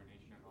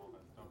determination and all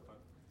that stuff, but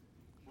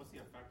what's the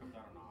effect of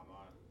that on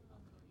Amal?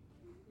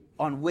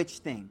 On which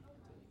thing?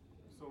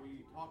 So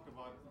we talked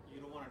about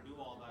you don't want to do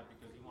all that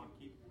because you want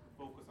to keep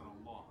focus on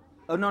Allah.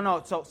 Oh,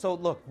 no. So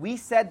look, we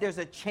said there's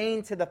a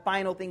chain to the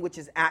final thing, which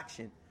is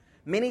action.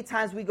 Many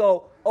times we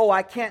go, oh,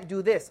 I can't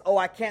do this. Oh,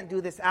 I can't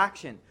do this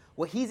action.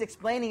 What he's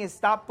explaining is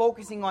stop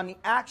focusing on the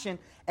action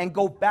and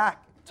go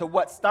back to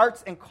what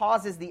starts and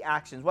causes the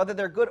actions, whether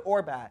they're good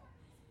or bad.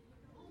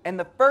 And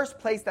the first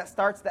place that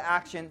starts the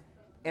action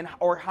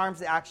or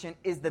harms the action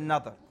is the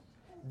nadar.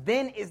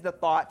 Then is the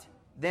thought,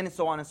 then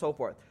so on and so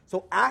forth.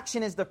 So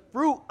action is the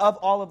fruit of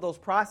all of those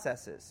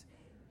processes.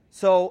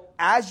 So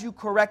as you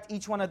correct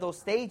each one of those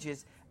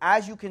stages,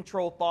 as you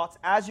control thoughts,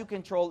 as you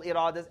control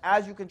iradas,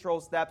 as you control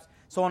steps,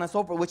 so on and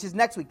so forth, which is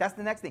next week. That's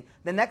the next thing.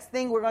 The next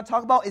thing we're going to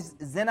talk about is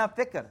zina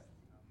fikr.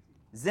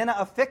 Zina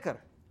of fikr.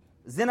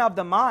 Zina of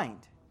the mind.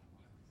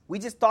 We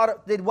just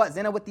did what?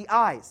 Zina with the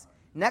eyes.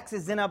 Next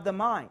is zina of the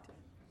mind.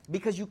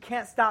 Because you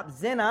can't stop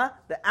zina,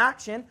 the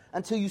action,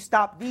 until you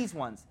stop these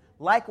ones.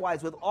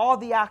 Likewise, with all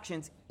the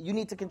actions, you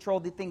need to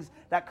control the things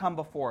that come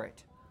before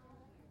it.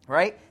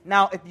 Right?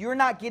 Now, if you're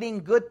not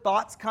getting good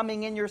thoughts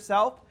coming in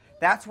yourself,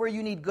 that's where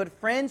you need good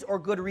friends or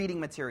good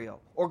reading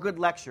material or good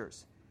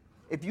lectures.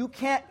 If you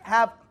can't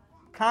have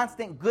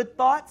constant good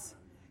thoughts,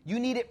 you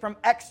need it from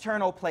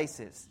external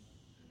places.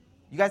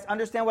 You guys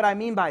understand what I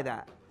mean by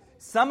that?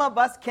 Some of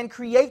us can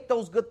create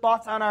those good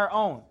thoughts on our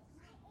own.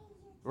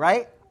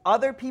 Right?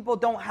 Other people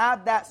don't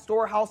have that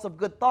storehouse of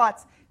good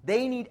thoughts.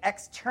 They need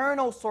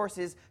external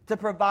sources to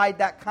provide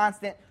that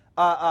constant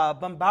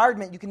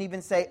bombardment, you can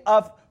even say,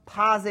 of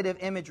positive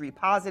imagery,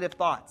 positive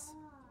thoughts.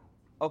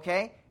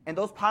 Okay? And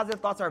those positive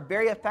thoughts are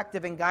very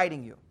effective in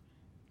guiding you.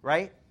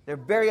 Right? They're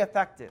very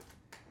effective.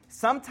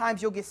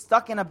 Sometimes you'll get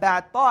stuck in a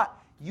bad thought.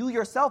 You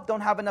yourself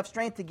don't have enough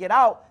strength to get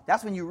out.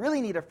 That's when you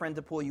really need a friend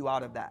to pull you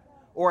out of that.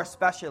 Or a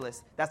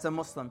specialist that's a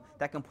Muslim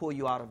that can pull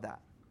you out of that.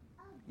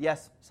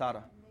 Yes,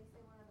 Sarah.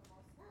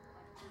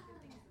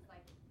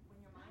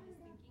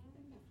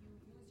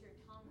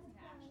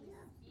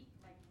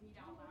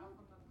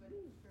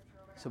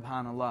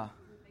 Subhanallah.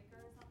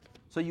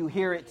 So you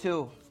hear it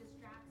too.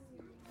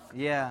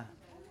 Yeah.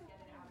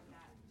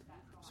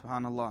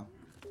 Subhanallah.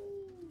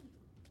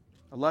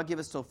 Allah give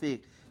us tawfiq.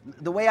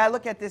 The way I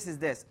look at this is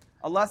this.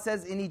 Allah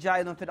says, Inni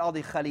ja'ilun fil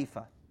ardi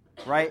khalifa.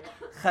 Right?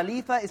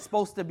 Khalifa is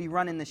supposed to be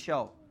running the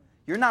show.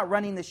 You're not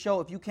running the show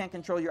if you can't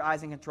control your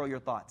eyes and control your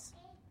thoughts.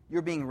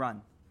 You're being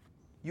run.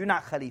 You're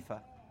not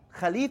Khalifa.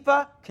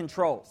 Khalifa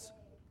controls.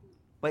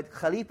 But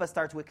Khalifa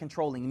starts with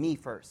controlling me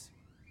first.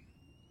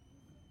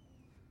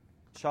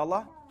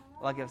 Inshallah?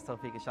 Allah give us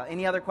tawfiq, inshallah.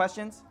 Any other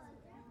questions?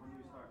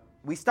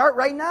 We start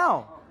right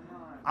now.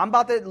 I'm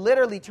about to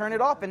literally turn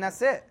it off and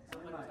that's it.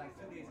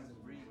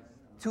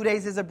 2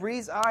 days is a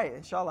breeze? All right,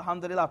 inshallah,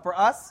 alhamdulillah. For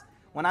us,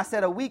 when I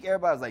said a week,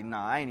 everybody was like,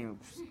 nah, I ain't even.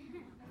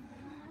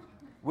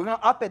 We're going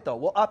to up it though.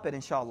 We'll up it,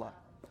 inshallah.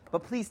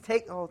 But please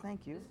take,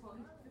 thank you.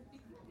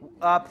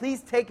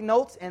 Please take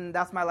notes, and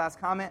that's my last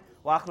comment.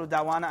 Wa akhiru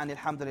da'wana and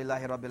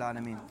alhamdulillahi rabbil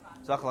alameen.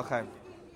 Jazakallah khair.